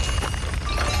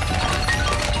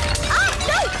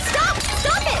 No! Stop!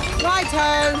 Stop it!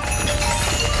 Righto.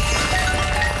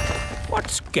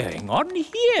 What's going on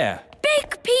here?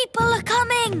 Big people are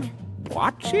coming!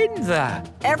 What's in there?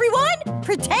 Everyone,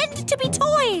 pretend to be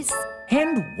toys.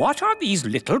 And what are these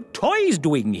little toys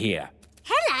doing here?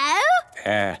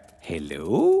 Hello.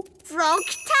 Hello? Frog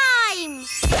time.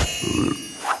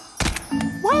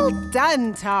 Well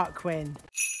done, Tarquin.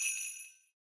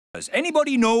 Does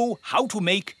anybody know how to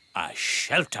make a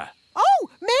shelter? Oh,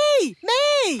 me!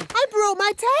 I brought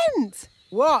my tent.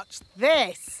 Watch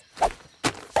this.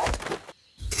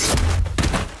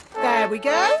 There we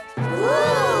go.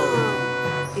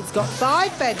 Ooh. It's got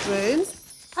 5 bedrooms,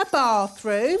 a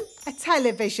bathroom, a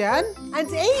television, and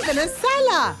even a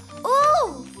cellar.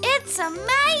 Ooh, it's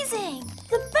amazing!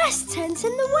 The best tent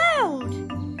in the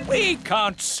world! We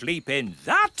can't sleep in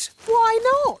that. Why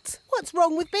not? What's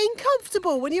wrong with being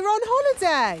comfortable when you're on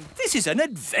holiday? This is an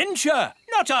adventure,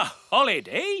 not a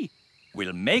holiday.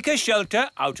 We'll make a shelter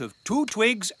out of 2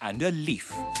 twigs and a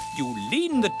leaf. You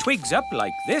lean the twigs up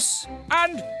like this,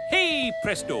 and hey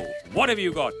presto, what have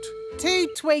you got? 2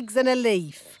 twigs and a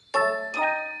leaf.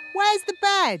 Where's the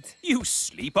bed? You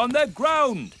sleep on the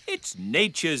ground. It's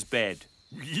nature's bed.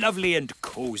 Lovely and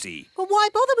cosy. Well, why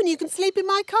bother when you can sleep in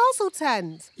my castle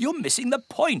tent? You're missing the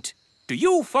point. Do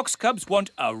you fox cubs want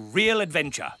a real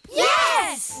adventure?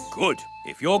 Yes! Good.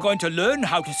 If you're going to learn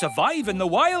how to survive in the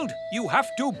wild, you have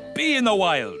to be in the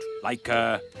wild. Like,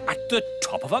 at the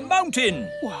top of a mountain.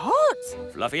 What?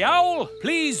 Fluffy Owl,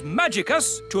 please magic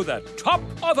us to the top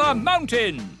of a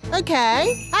mountain.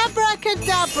 OK.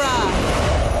 Abracadabra!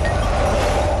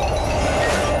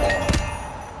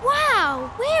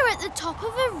 Wow, we're at the top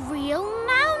of a real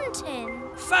mountain.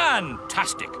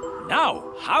 Fantastic.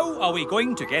 Now, how are we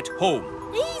going to get home?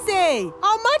 Easy!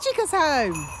 I'll magic us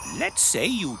home. Let's say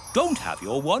you don't have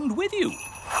your wand with you.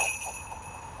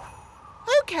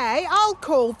 OK, I'll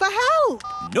call for help.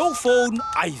 No phone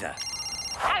either.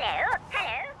 Hello,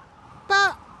 hello.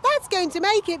 But that's going to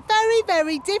make it very,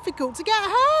 very difficult to get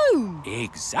home.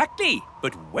 Exactly.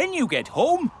 But when you get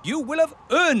home, you will have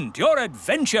earned your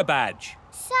adventure badge.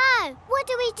 So, what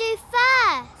do we do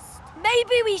first?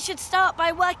 Maybe we should start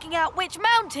by working out which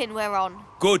mountain we're on.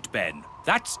 Good, Ben.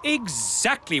 That's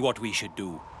exactly what we should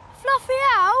do. Fluffy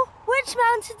Owl, which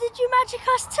mountain did you magic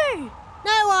us to?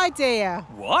 No idea.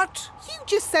 What? You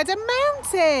just said a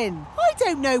mountain. I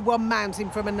don't know one mountain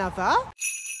from another.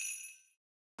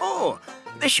 Oh,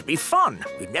 this should be fun.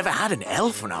 We've never had an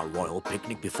elf on our royal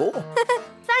picnic before.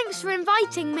 Thanks for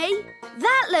inviting me.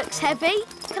 That looks heavy.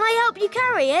 Can I help you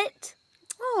carry it?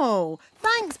 Oh,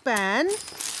 thanks, Ben.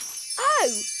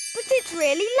 Oh, but it's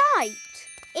really light.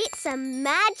 It's a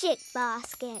magic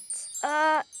basket.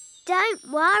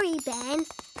 Don't worry, Ben.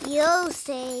 You'll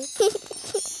see.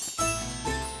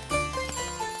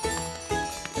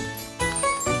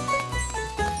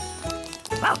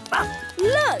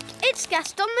 Look, it's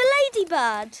Gaston the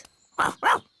ladybird.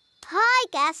 Hi,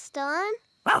 Gaston.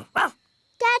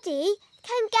 Daddy,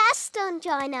 can Gaston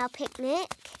join our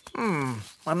picnic? I'm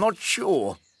not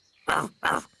sure.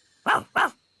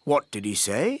 What did he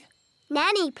say?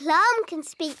 Nanny Plum can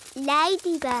speak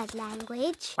ladybird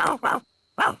language.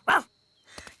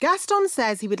 Gaston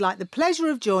says he would like the pleasure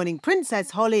of joining Princess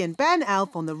Holly and Ben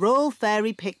Elf on the Royal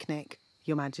Fairy Picnic,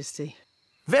 Your Majesty.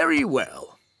 Very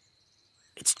well.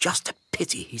 It's just a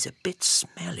pity he's a bit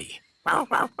smelly.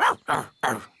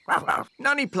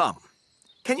 Nanny Plum,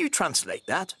 can you translate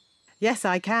that? Yes,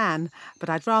 I can, but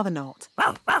I'd rather not.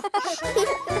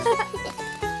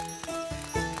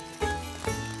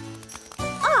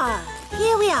 Ah,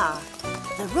 here we are.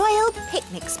 The Royal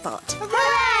Picnic Spot.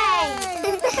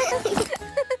 Hooray!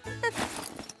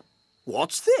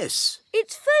 What's this?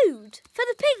 It's food for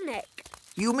the picnic.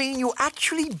 You mean you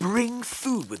actually bring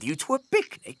food with you to a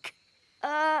picnic?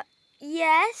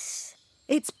 Yes.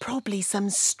 It's probably some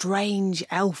strange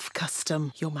elf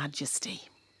custom, Your Majesty.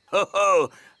 Oh,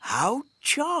 how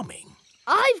charming.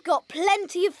 I've got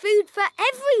plenty of food for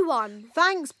everyone.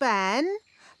 Thanks, Ben.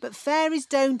 But fairies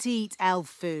don't eat elf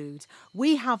food.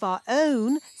 We have our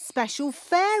own special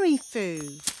fairy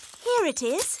food. Here it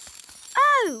is.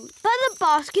 Oh, but the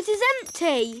basket is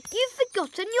empty. You've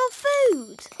forgotten your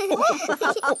food.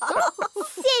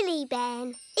 Silly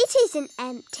Ben. It isn't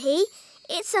empty.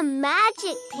 It's a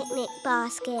magic picnic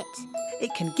basket.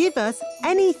 It can give us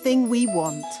anything we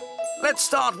want. Let's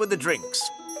start with the drinks.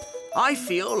 I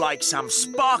feel like some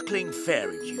sparkling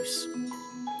fairy juice.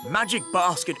 Magic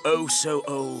basket oh so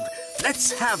old.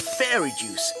 Let's have fairy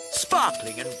juice,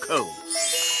 sparkling and cold.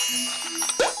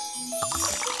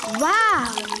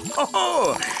 Wow.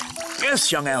 Oh,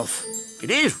 yes, young elf. It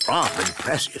is rather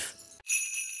impressive.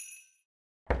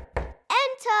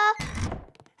 Enter.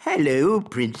 Hello,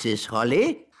 Princess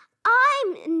Holly.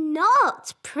 I'm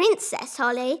not Princess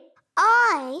Holly.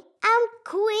 I am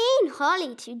Queen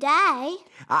Holly today.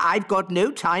 I've got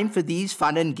no time for these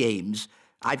fun and games.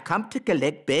 I've come to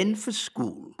collect Ben for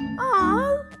school.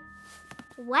 Oh.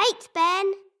 Wait,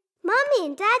 Ben. Mummy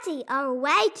and Daddy are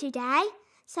away today,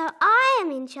 so I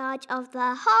am in charge of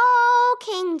the whole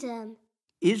kingdom.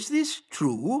 Is this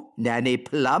true, Nanny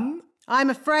Plum? I'm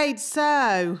afraid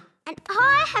so. And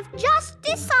I have just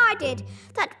decided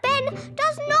that Ben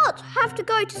does not have to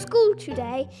go to school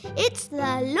today. It's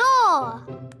the law.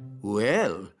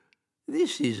 Well,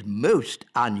 this is most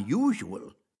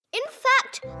unusual. In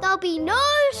fact, there'll be no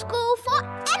school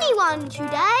for anyone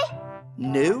today.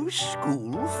 No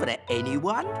school for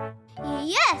anyone?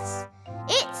 Yes,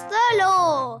 it's the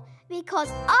law, because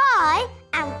I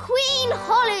am Queen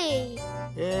Holly.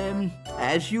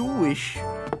 As you wish,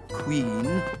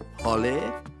 Queen Holly.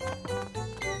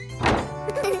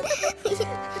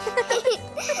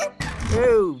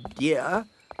 Oh, dear.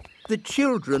 The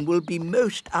children will be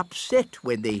most upset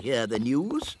when they hear the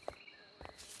news.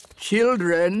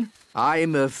 Children,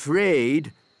 I'm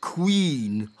afraid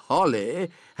Queen Holly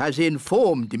has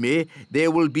informed me there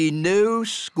will be no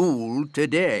school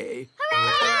today.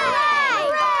 Hooray!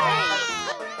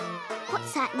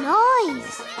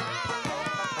 noise.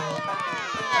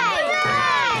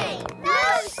 Hooray! No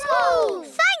school!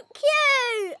 Thank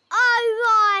you,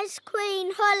 Rise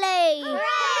Queen Holly. Hooray!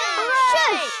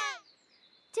 Shush!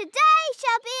 Today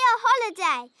shall be a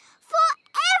holiday for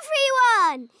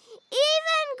everyone,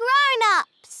 even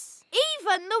grown-ups.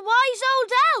 Even the wise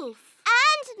old elf.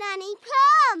 And Nanny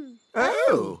Plum.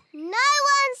 Oh. No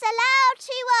one's allowed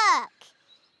to work.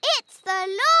 It's the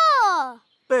law.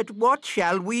 But what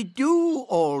shall we do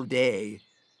all day?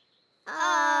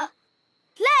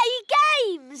 Play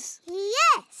games.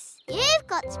 Yes, you've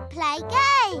got to play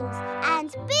games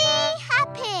and be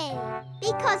happy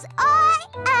because I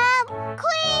am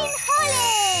Queen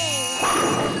Holly.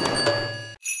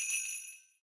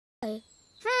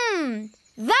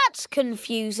 That's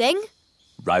confusing.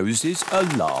 Roses are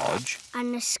large.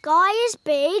 And the sky is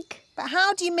big. But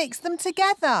how do you mix them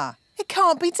together? It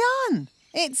can't be done.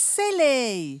 It's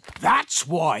silly. That's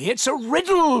why it's a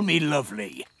riddle, me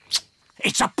lovely.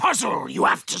 It's a puzzle you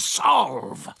have to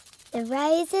solve. The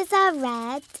roses are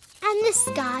red and the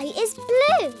sky is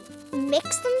blue.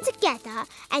 Mix them together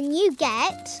and you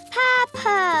get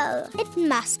purple. It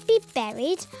must be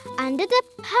buried under the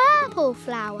purple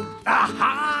flower.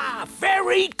 Aha!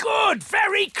 Very good,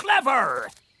 very clever.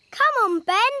 Come on,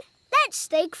 Ben. Let's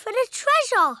dig for the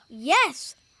treasure.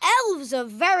 Yes, elves are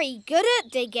very good at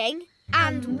digging.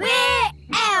 And we're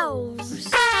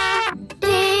elves.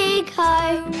 Dig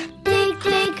ho, dig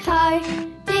ho,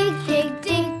 dig, dig,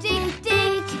 dig, dig,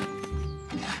 dig.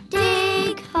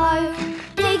 Dig ho,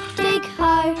 dig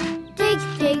ho,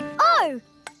 dig. Oh,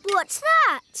 what's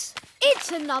that?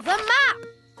 It's another map.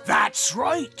 That's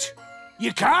right.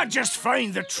 You can't just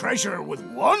find the treasure with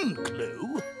one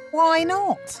clue. Why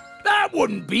not? That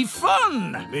wouldn't be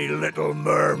fun, me little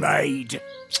mermaid.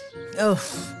 Ugh.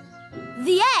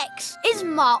 The X is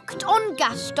marked on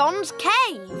Gaston's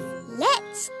cave.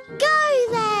 Let's go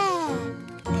there.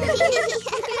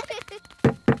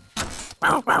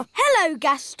 Hello,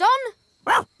 Gaston.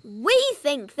 We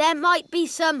think there might be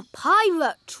some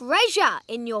pirate treasure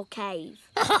in your cave.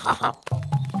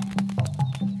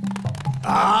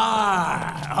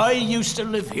 I used to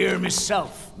live here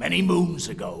myself many moons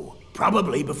ago.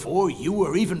 Probably before you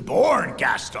were even born,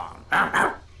 Gaston.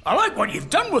 I like what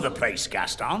you've done with the place,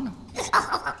 Gaston.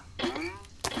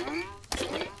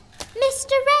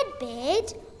 Mr.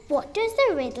 Redbeard, what does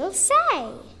the riddle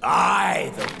say?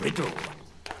 Aye, the riddle.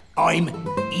 I'm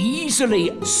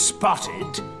easily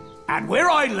spotted, and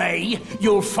where I lay,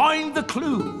 you'll find the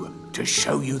clue to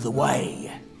show you the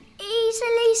way.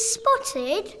 Easily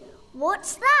spotted?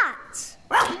 What's that?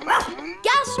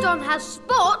 Gaston has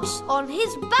spots on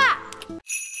his back.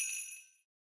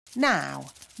 Now,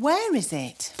 where is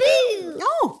it? Boo!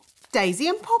 Oh, Daisy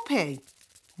and Poppy.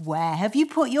 Where have you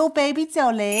put your baby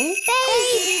dolly?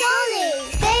 Baby Dolly!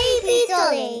 Baby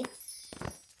Dolly!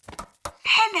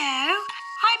 Hello,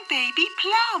 I'm Baby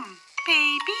Plum.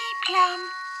 Baby Plum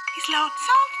is lots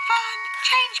of fun.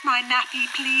 Change my nappy,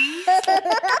 please.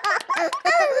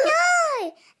 Oh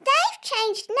no! They've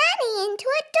changed Nanny into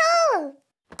a doll.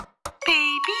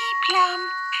 Baby Plum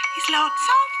is lots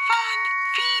of fun.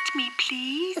 Feed me,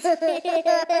 please. What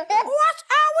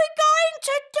are we going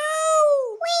to do?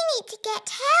 We need to get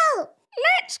help.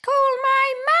 Let's call my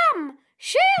mum.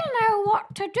 She'll know what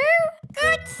to do.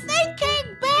 Good thinking,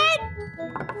 Ben.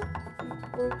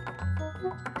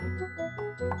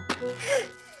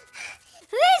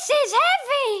 This is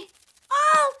heavy.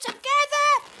 All together,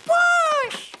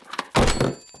 push!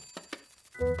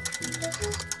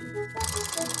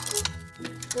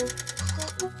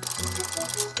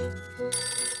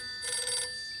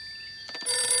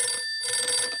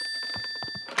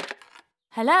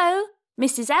 Hello,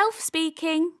 Mrs. Elf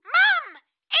speaking. Mum,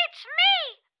 it's me,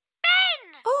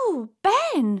 Ben. Oh,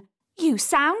 Ben, you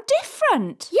sound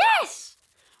different. Yes,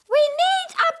 we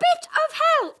need a bit of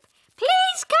help.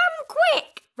 Please come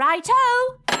quick. Righto.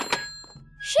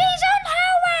 She's on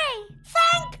her way.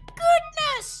 Thank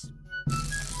goodness.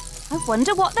 I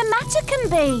wonder what the matter can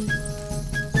be.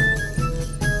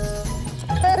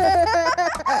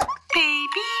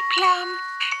 Baby Plum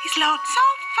is lots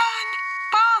of fun.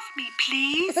 Bath me,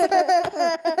 please.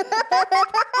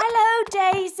 Hello,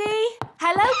 Daisy.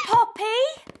 Hello, Poppy.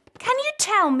 Can you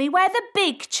tell me where the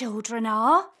big children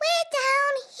are? We're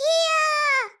down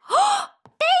here.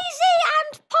 Daisy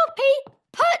and Poppy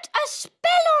put a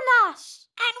spell on us.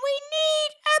 And we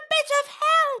need a bit of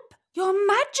help. Your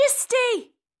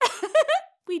Majesty.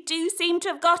 We do seem to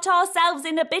have got ourselves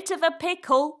in a bit of a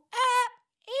pickle.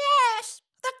 Yes.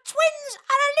 The twins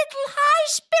are a little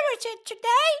high-spirited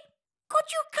today.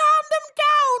 Could you calm them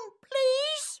down,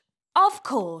 please? Of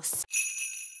course.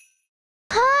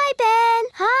 Hi, Ben.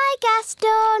 Hi,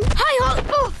 Gaston. Hi, Hot.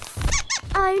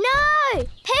 Oh, no.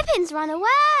 Pippin's run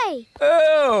away.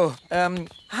 Oh,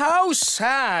 how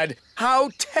sad. How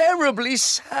terribly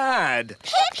sad.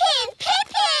 Pippin!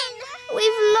 Pippin!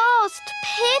 We've lost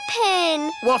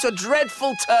Pippin. What a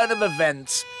dreadful turn of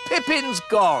events. Pippin's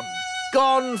gone.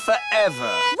 Gone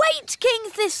forever. Wait, King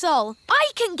Thistle.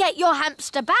 I can get your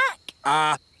hamster back.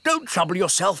 Don't trouble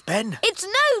yourself, Ben. It's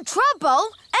no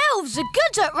trouble. Elves are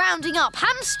good at rounding up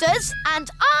hamsters, and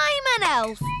I'm an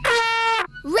elf.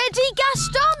 Ready,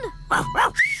 Gaston?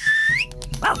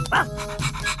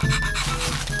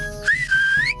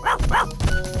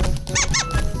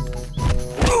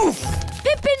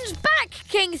 Pippin's back,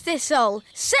 King Thistle.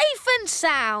 Safe and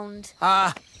sound.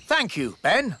 Thank you,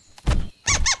 Ben.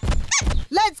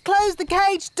 Let's close the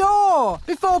cage door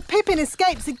before Pippin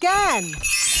escapes again.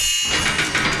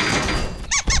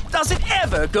 Does it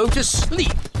ever go to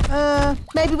sleep?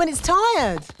 Maybe when it's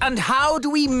tired. And how do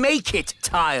we make it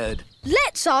tired?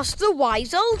 Let's ask the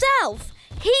wise old elf.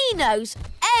 He knows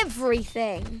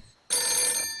everything.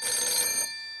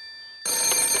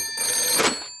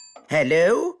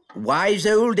 Hello? Wise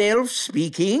old elf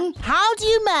speaking. How do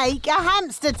you make a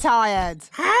hamster tired?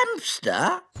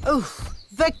 Hamster? Oof.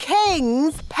 The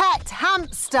king's pet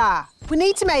hamster. We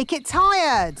need to make it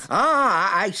tired.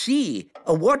 Ah, I see.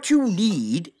 What you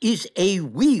need is a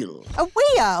wheel. A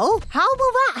wheel? How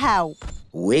will that help?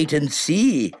 Wait and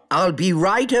see. I'll be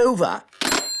right over.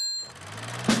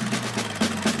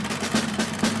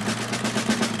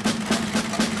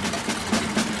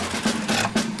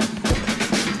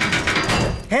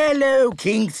 Hello,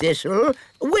 King Thistle.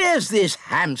 Where's this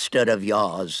hamster of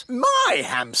yours? My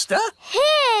hamster?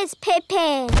 Here's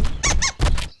Pippin.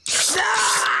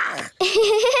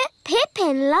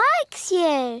 Pippin likes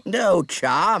you. No,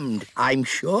 charmed, I'm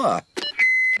sure.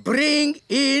 Bring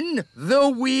in the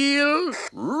wheel.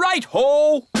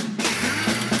 Right-ho!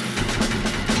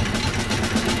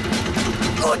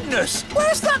 Goodness,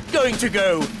 where's that going to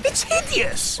go? It's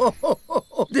hideous.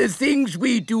 The things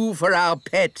we do for our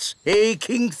pets, eh,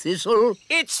 King Thistle?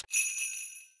 It's...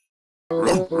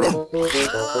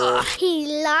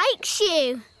 He likes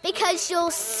you because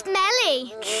you're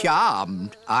smelly.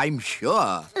 Charmed, I'm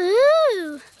sure.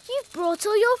 Ooh, you've brought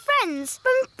all your friends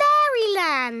from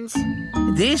fairyland.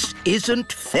 This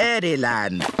isn't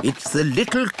fairyland. It's the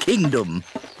Little Kingdom.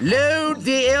 Load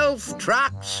the elf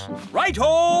trucks.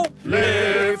 Right-ho!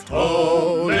 Lift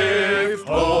ho, lift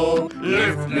ho,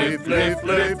 lift, lift, lift,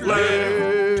 lift,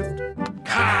 lift.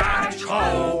 Catch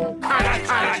ho, catch,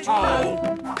 catch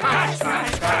ho, catch,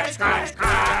 catch, catch, catch,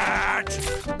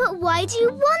 catch. But why do you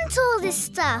want all this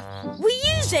stuff? We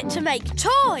use it to make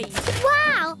toys.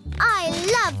 Wow, I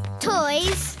love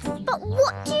toys. But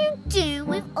what do you do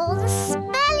with all the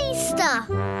smelly stuff?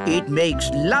 It makes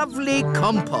lovely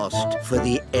compost for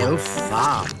the elf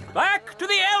farm. Back to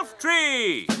the elf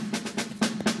tree!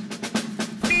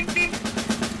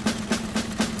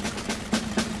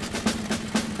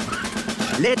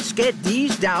 Let's get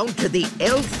these down to the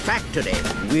elf factory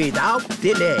without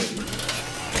delay.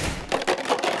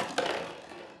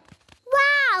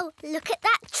 Wow, look at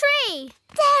that tree.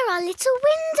 There are little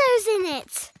windows in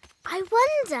it. I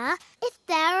wonder if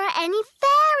there are any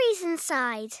fairies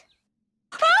inside.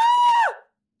 Ah!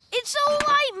 It's all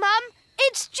right, Mum.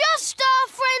 It's just our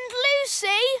friend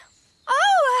Lucy.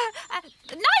 Oh,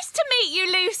 nice to meet you,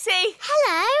 Lucy.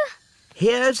 Hello.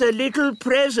 Here's a little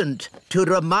present to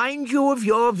remind you of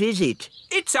your visit.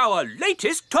 It's our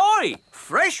latest toy,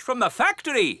 fresh from the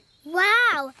factory.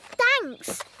 Wow,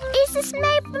 thanks. Is this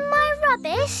made from my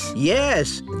rubbish?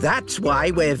 Yes, that's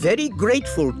why we're very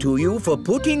grateful to you for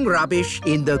putting rubbish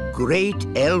in the Great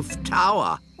Elf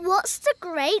Tower. What's the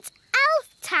Great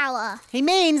Elf Tower? He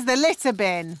means the litter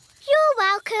bin. You're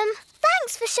welcome.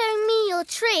 Thanks for showing me your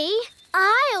tree.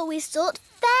 I always thought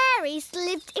fairies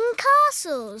lived in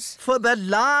castles. For the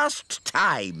last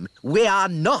time, we are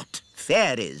not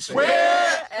fairies.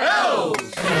 We're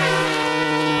elves.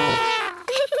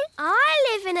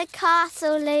 I live in a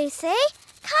castle, Lucy.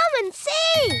 Come and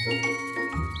see.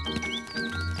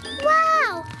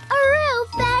 Wow, a real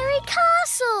fairy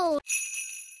castle.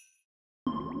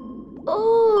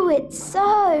 Oh, it's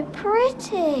so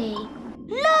pretty.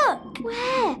 Look!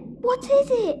 Where? What is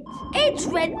it? It's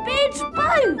Redbeard's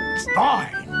boat.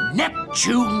 By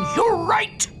Neptune, you're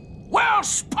right. Well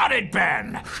spotted,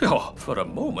 Ben. Oh, for a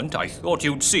moment I thought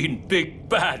you'd seen Big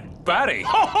Bad Barry.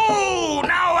 Ho ho!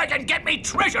 Now I can get me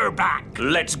treasure back.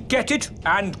 Let's get it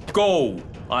and go.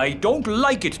 I don't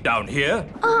like it down here.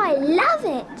 I love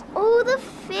it. All the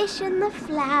fish and the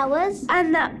flowers.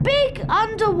 And that big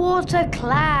underwater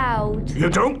cloud. You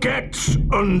don't get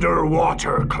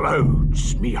underwater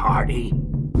clouds, me hearty.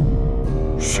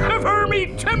 Shiver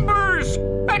me timbers!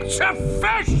 It's a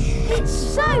fish! It's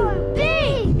so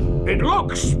big! It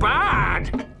looks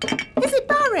bad. Is it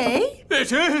Barry?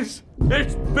 It is!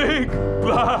 It's Big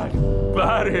Bad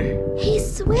Barry!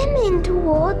 He's swimming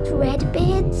towards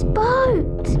Redbeard's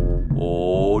boat.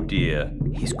 Oh dear,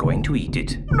 he's going to eat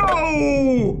it.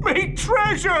 No! Me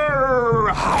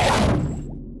treasure!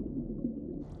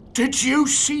 Did you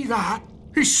see that?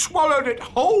 He swallowed it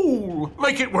whole,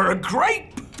 like it were a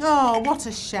grape. Oh, what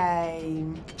a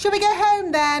shame. Shall we go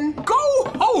home then? Go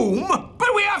home?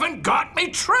 But we haven't got me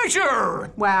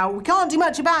treasure. Well, we can't do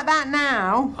much about that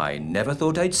now. I never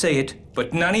thought I'd say it,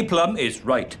 but Nanny Plum is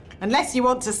right. Unless you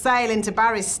want to sail into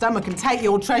Barry's stomach and take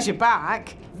your treasure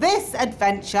back, this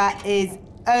adventure is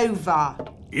over.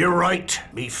 You're right,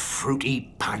 me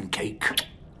fruity pancake.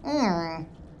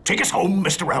 Take us home,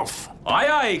 Mr. Elf. Aye,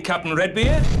 aye, Captain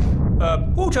Redbeard.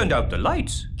 Who turned out the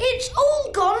lights? It's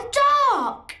all gone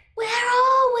dark. Where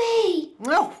are we?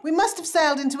 Oh, we must have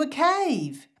sailed into a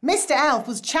cave. Mr. Elf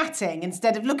was chatting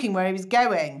instead of looking where he was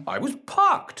going. I was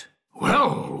parked.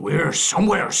 Well, we're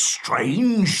somewhere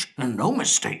strange, and no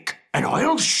mistake. And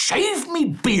I'll shave me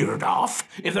beard off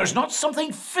if there's not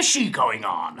something fishy going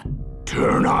on.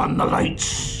 Turn on the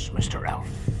lights, Mr. Elf.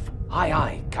 Aye,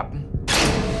 aye, Captain.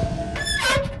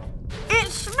 It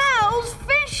smells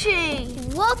fishy.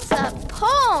 What's a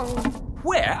pong?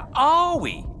 Where are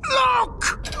we?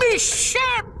 Look! Me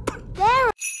ship!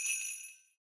 There.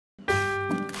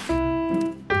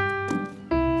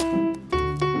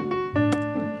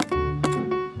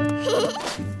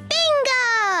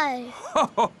 Bingo! Ho,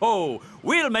 ho, ho!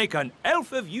 We'll make an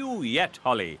elf of you yet,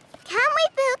 Holly. Can we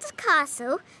build a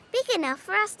castle big enough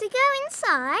for us to go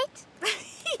inside?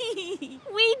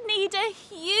 We'd need a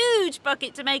huge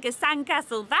bucket to make a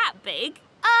sandcastle that big.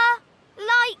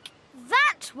 Like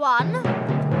that one?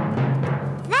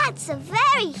 That's a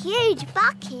very huge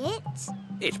bucket.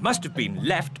 It must have been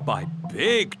left by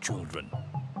big children.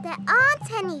 There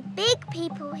aren't any big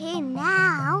people here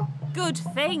now. Good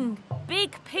thing.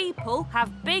 Big people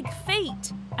have big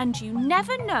feet, and you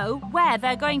never know where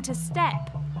they're going to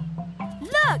step.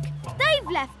 Look, they've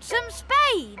left some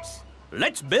spades.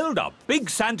 Let's build a big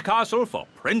sandcastle for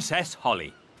Princess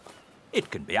Holly. It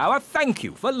can be our thank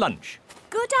you for lunch.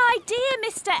 Good idea,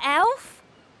 Mr. Elf.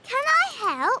 Can I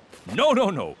help? No, no,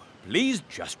 no. Please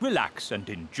just relax and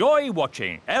enjoy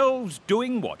watching elves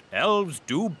doing what elves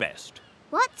do best.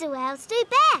 What do elves do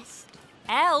best?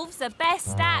 Elves are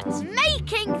best at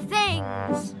making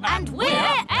things. And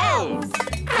we're elves.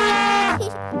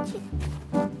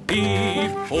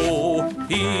 Heave-ho,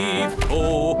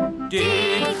 heave-ho,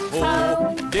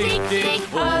 dig-ho,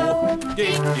 dig-dig-ho,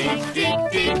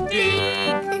 dig-dig-dig-dig-dig.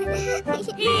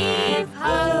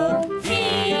 Heave-ho,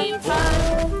 heave-ho,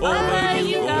 over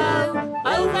you go,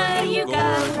 over you go.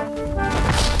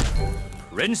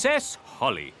 Princess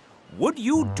Holly, would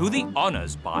you do the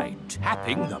honours by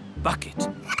tapping the bucket?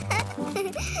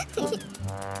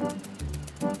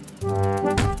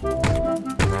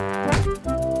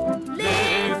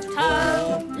 Lift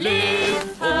ho,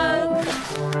 lift ho.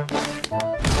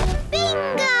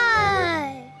 Bingo!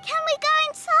 Can we go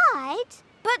inside?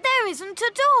 But there isn't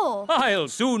a door. I'll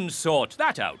soon sort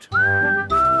that out.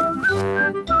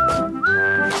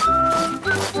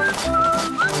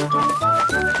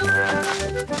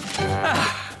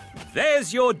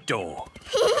 There's your door.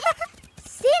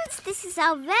 Since this is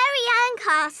our very own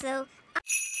castle,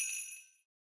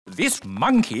 This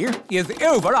monkey is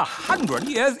over 100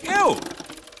 years old.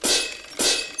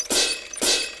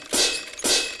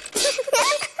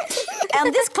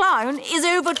 And this clown is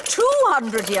over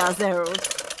 200 years old.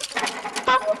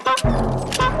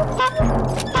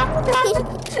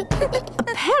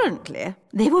 Apparently,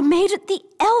 they were made at the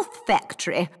elf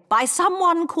factory by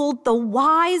someone called the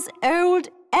Wise Old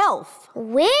Elf.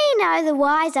 we know the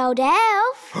wise old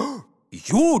elf.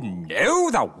 You know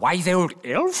the wise old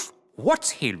elf? What's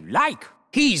he like?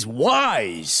 He's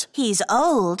wise. He's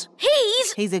old.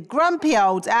 He's a grumpy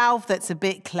old elf that's a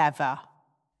bit clever.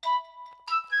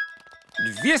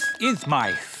 This is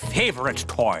my favourite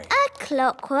toy. A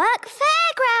clockwork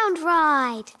fairground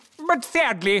ride. But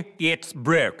sadly, it's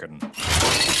broken.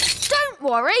 Don't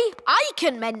worry, I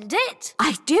can mend it.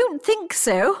 I don't think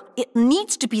so. It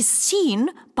needs to be seen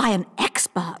by an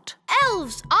expert.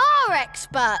 Elves are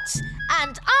experts,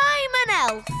 and I'm an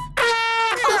elf.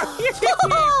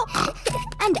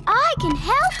 And I can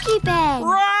help you, Ben.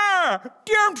 Rah!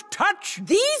 Don't touch!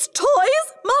 These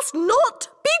toys must not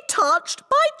be be touched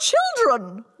by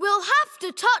children. We'll have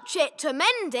to touch it to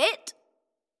mend it.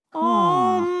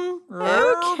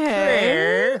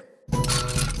 Okay.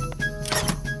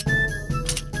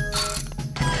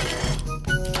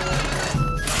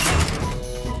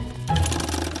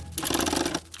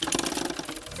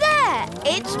 There,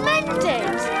 it's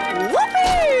mended.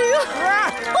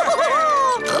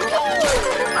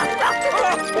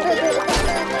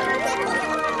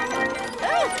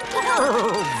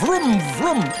 Vroom,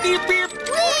 vroom, beep, beep.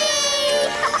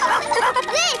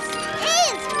 This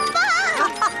is fun!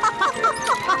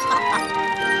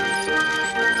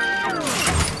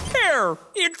 There,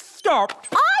 it stopped.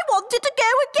 I want it to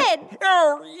go again.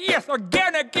 Oh, yes,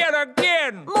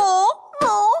 again. More.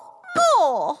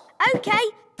 Okay.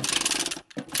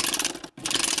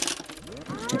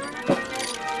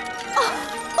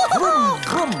 Vroom,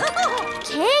 vroom.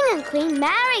 King and Queen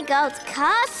Marigold's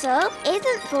castle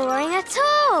isn't boring at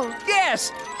all.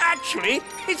 Yes, actually,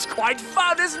 it's quite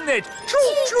fun, isn't it?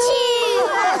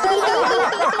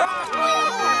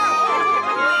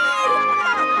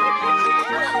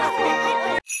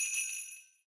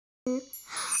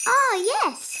 Oh,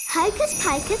 yes. Hocus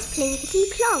Pocus Plinkety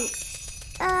Plonk.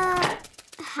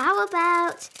 How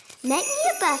about make me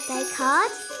a birthday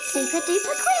card super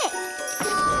duper quick?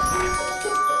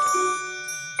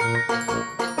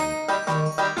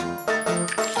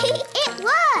 It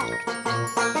worked!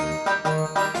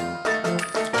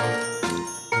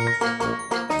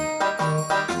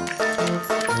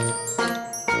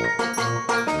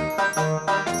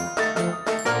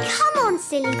 Come on,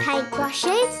 silly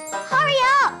paintbrushes. Hurry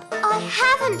up! I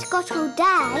haven't got all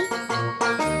day.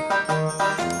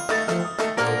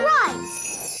 Right.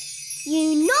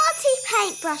 You naughty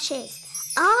paintbrushes.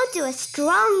 I'll do a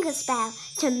stronger spell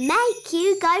to make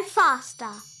you go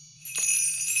faster.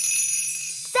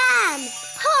 Sam,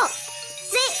 pop,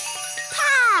 zip,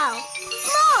 pow!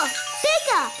 More,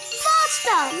 bigger,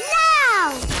 faster, now!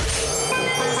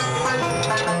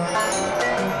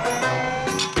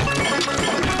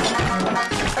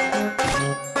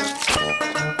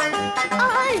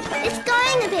 Oh, it's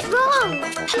going a bit wrong.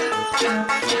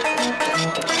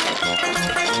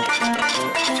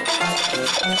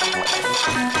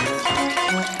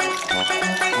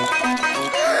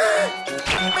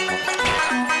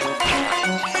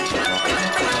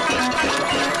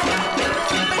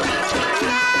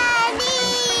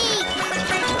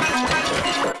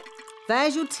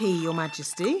 There's your tea, Your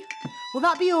Majesty. Will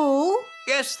that be all?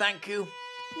 Yes, thank you.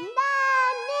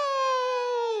 Nanny!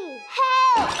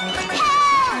 Help!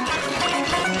 Help!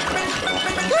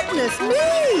 Goodness me!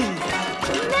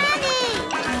 Nanny!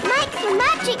 Make the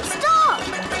magic stop!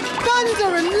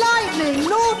 Thunder and lightning,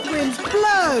 north winds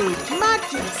blow,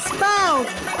 magic spells,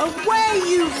 away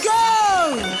you go!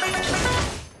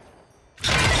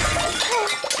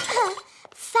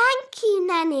 Thank you,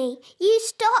 Nanny. You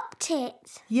stopped it.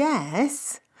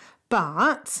 Yes,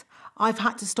 but I've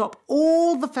had to stop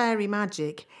all the fairy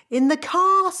magic in the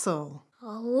castle.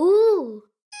 Oh.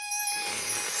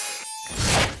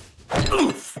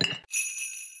 Oof!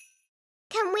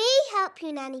 Can we help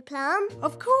you, Nanny Plum?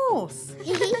 Of course.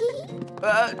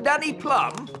 Nanny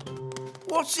Plum,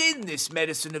 what's in this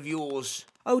medicine of yours?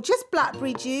 Oh, just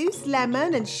blackberry juice,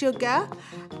 lemon and sugar,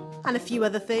 and a few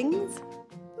other things.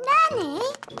 Nanny,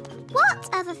 what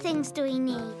other things do we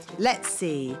need? Let's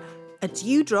see. A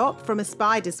dewdrop from a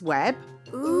spider's web.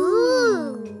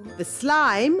 Ooh. The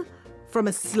slime from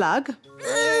a slug.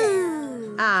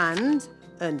 Ooh. And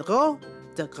un roux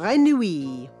de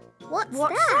grenouille. What's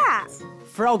that?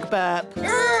 Frog burp.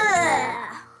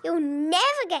 Ugh. You'll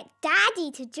never get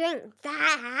Daddy to drink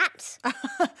that.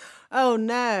 Oh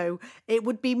no, it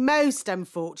would be most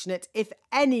unfortunate if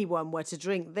anyone were to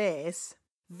drink this.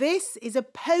 This is a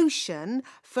potion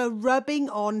for rubbing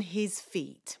on his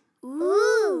feet.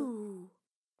 Ooh.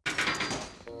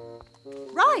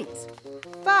 Right.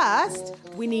 First,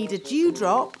 we need a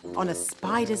dewdrop on a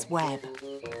spider's web.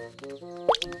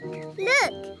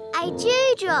 Look, a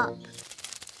dewdrop.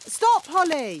 Stop,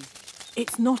 Holly.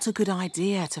 It's not a good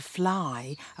idea to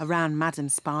fly around Madam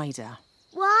Spider.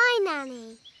 Why,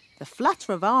 Nanny? The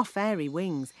flutter of our fairy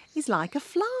wings is like a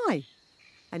fly,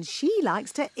 and she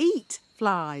likes to eat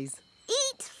flies.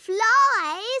 Eat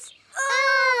flies?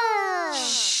 Ugh.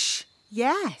 Shh!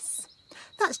 Yes,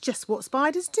 that's just what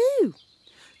spiders do.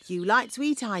 You like to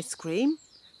eat ice cream.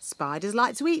 Spiders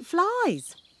like to eat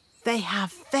flies. They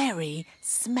have very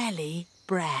smelly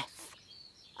breath.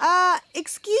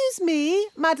 Excuse me,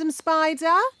 Madam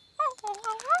Spider.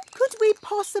 Could we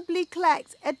possibly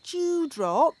collect a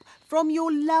dewdrop from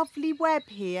your lovely web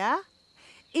here?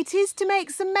 It is to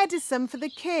make some medicine for the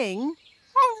king.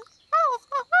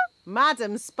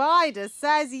 Madam Spider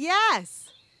says yes.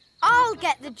 I'll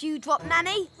get the dewdrop,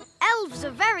 Nanny. Elves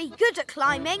are very good at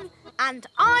climbing, and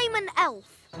I'm an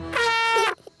elf.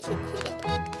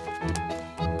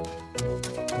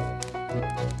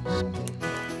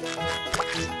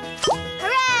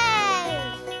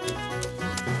 Hooray!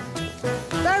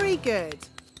 Very good.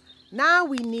 Now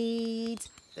we need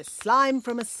the slime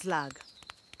from a slug.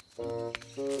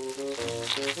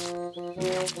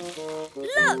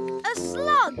 Look, a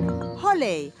slug!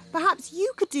 Holly, perhaps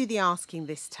you could do the asking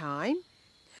this time.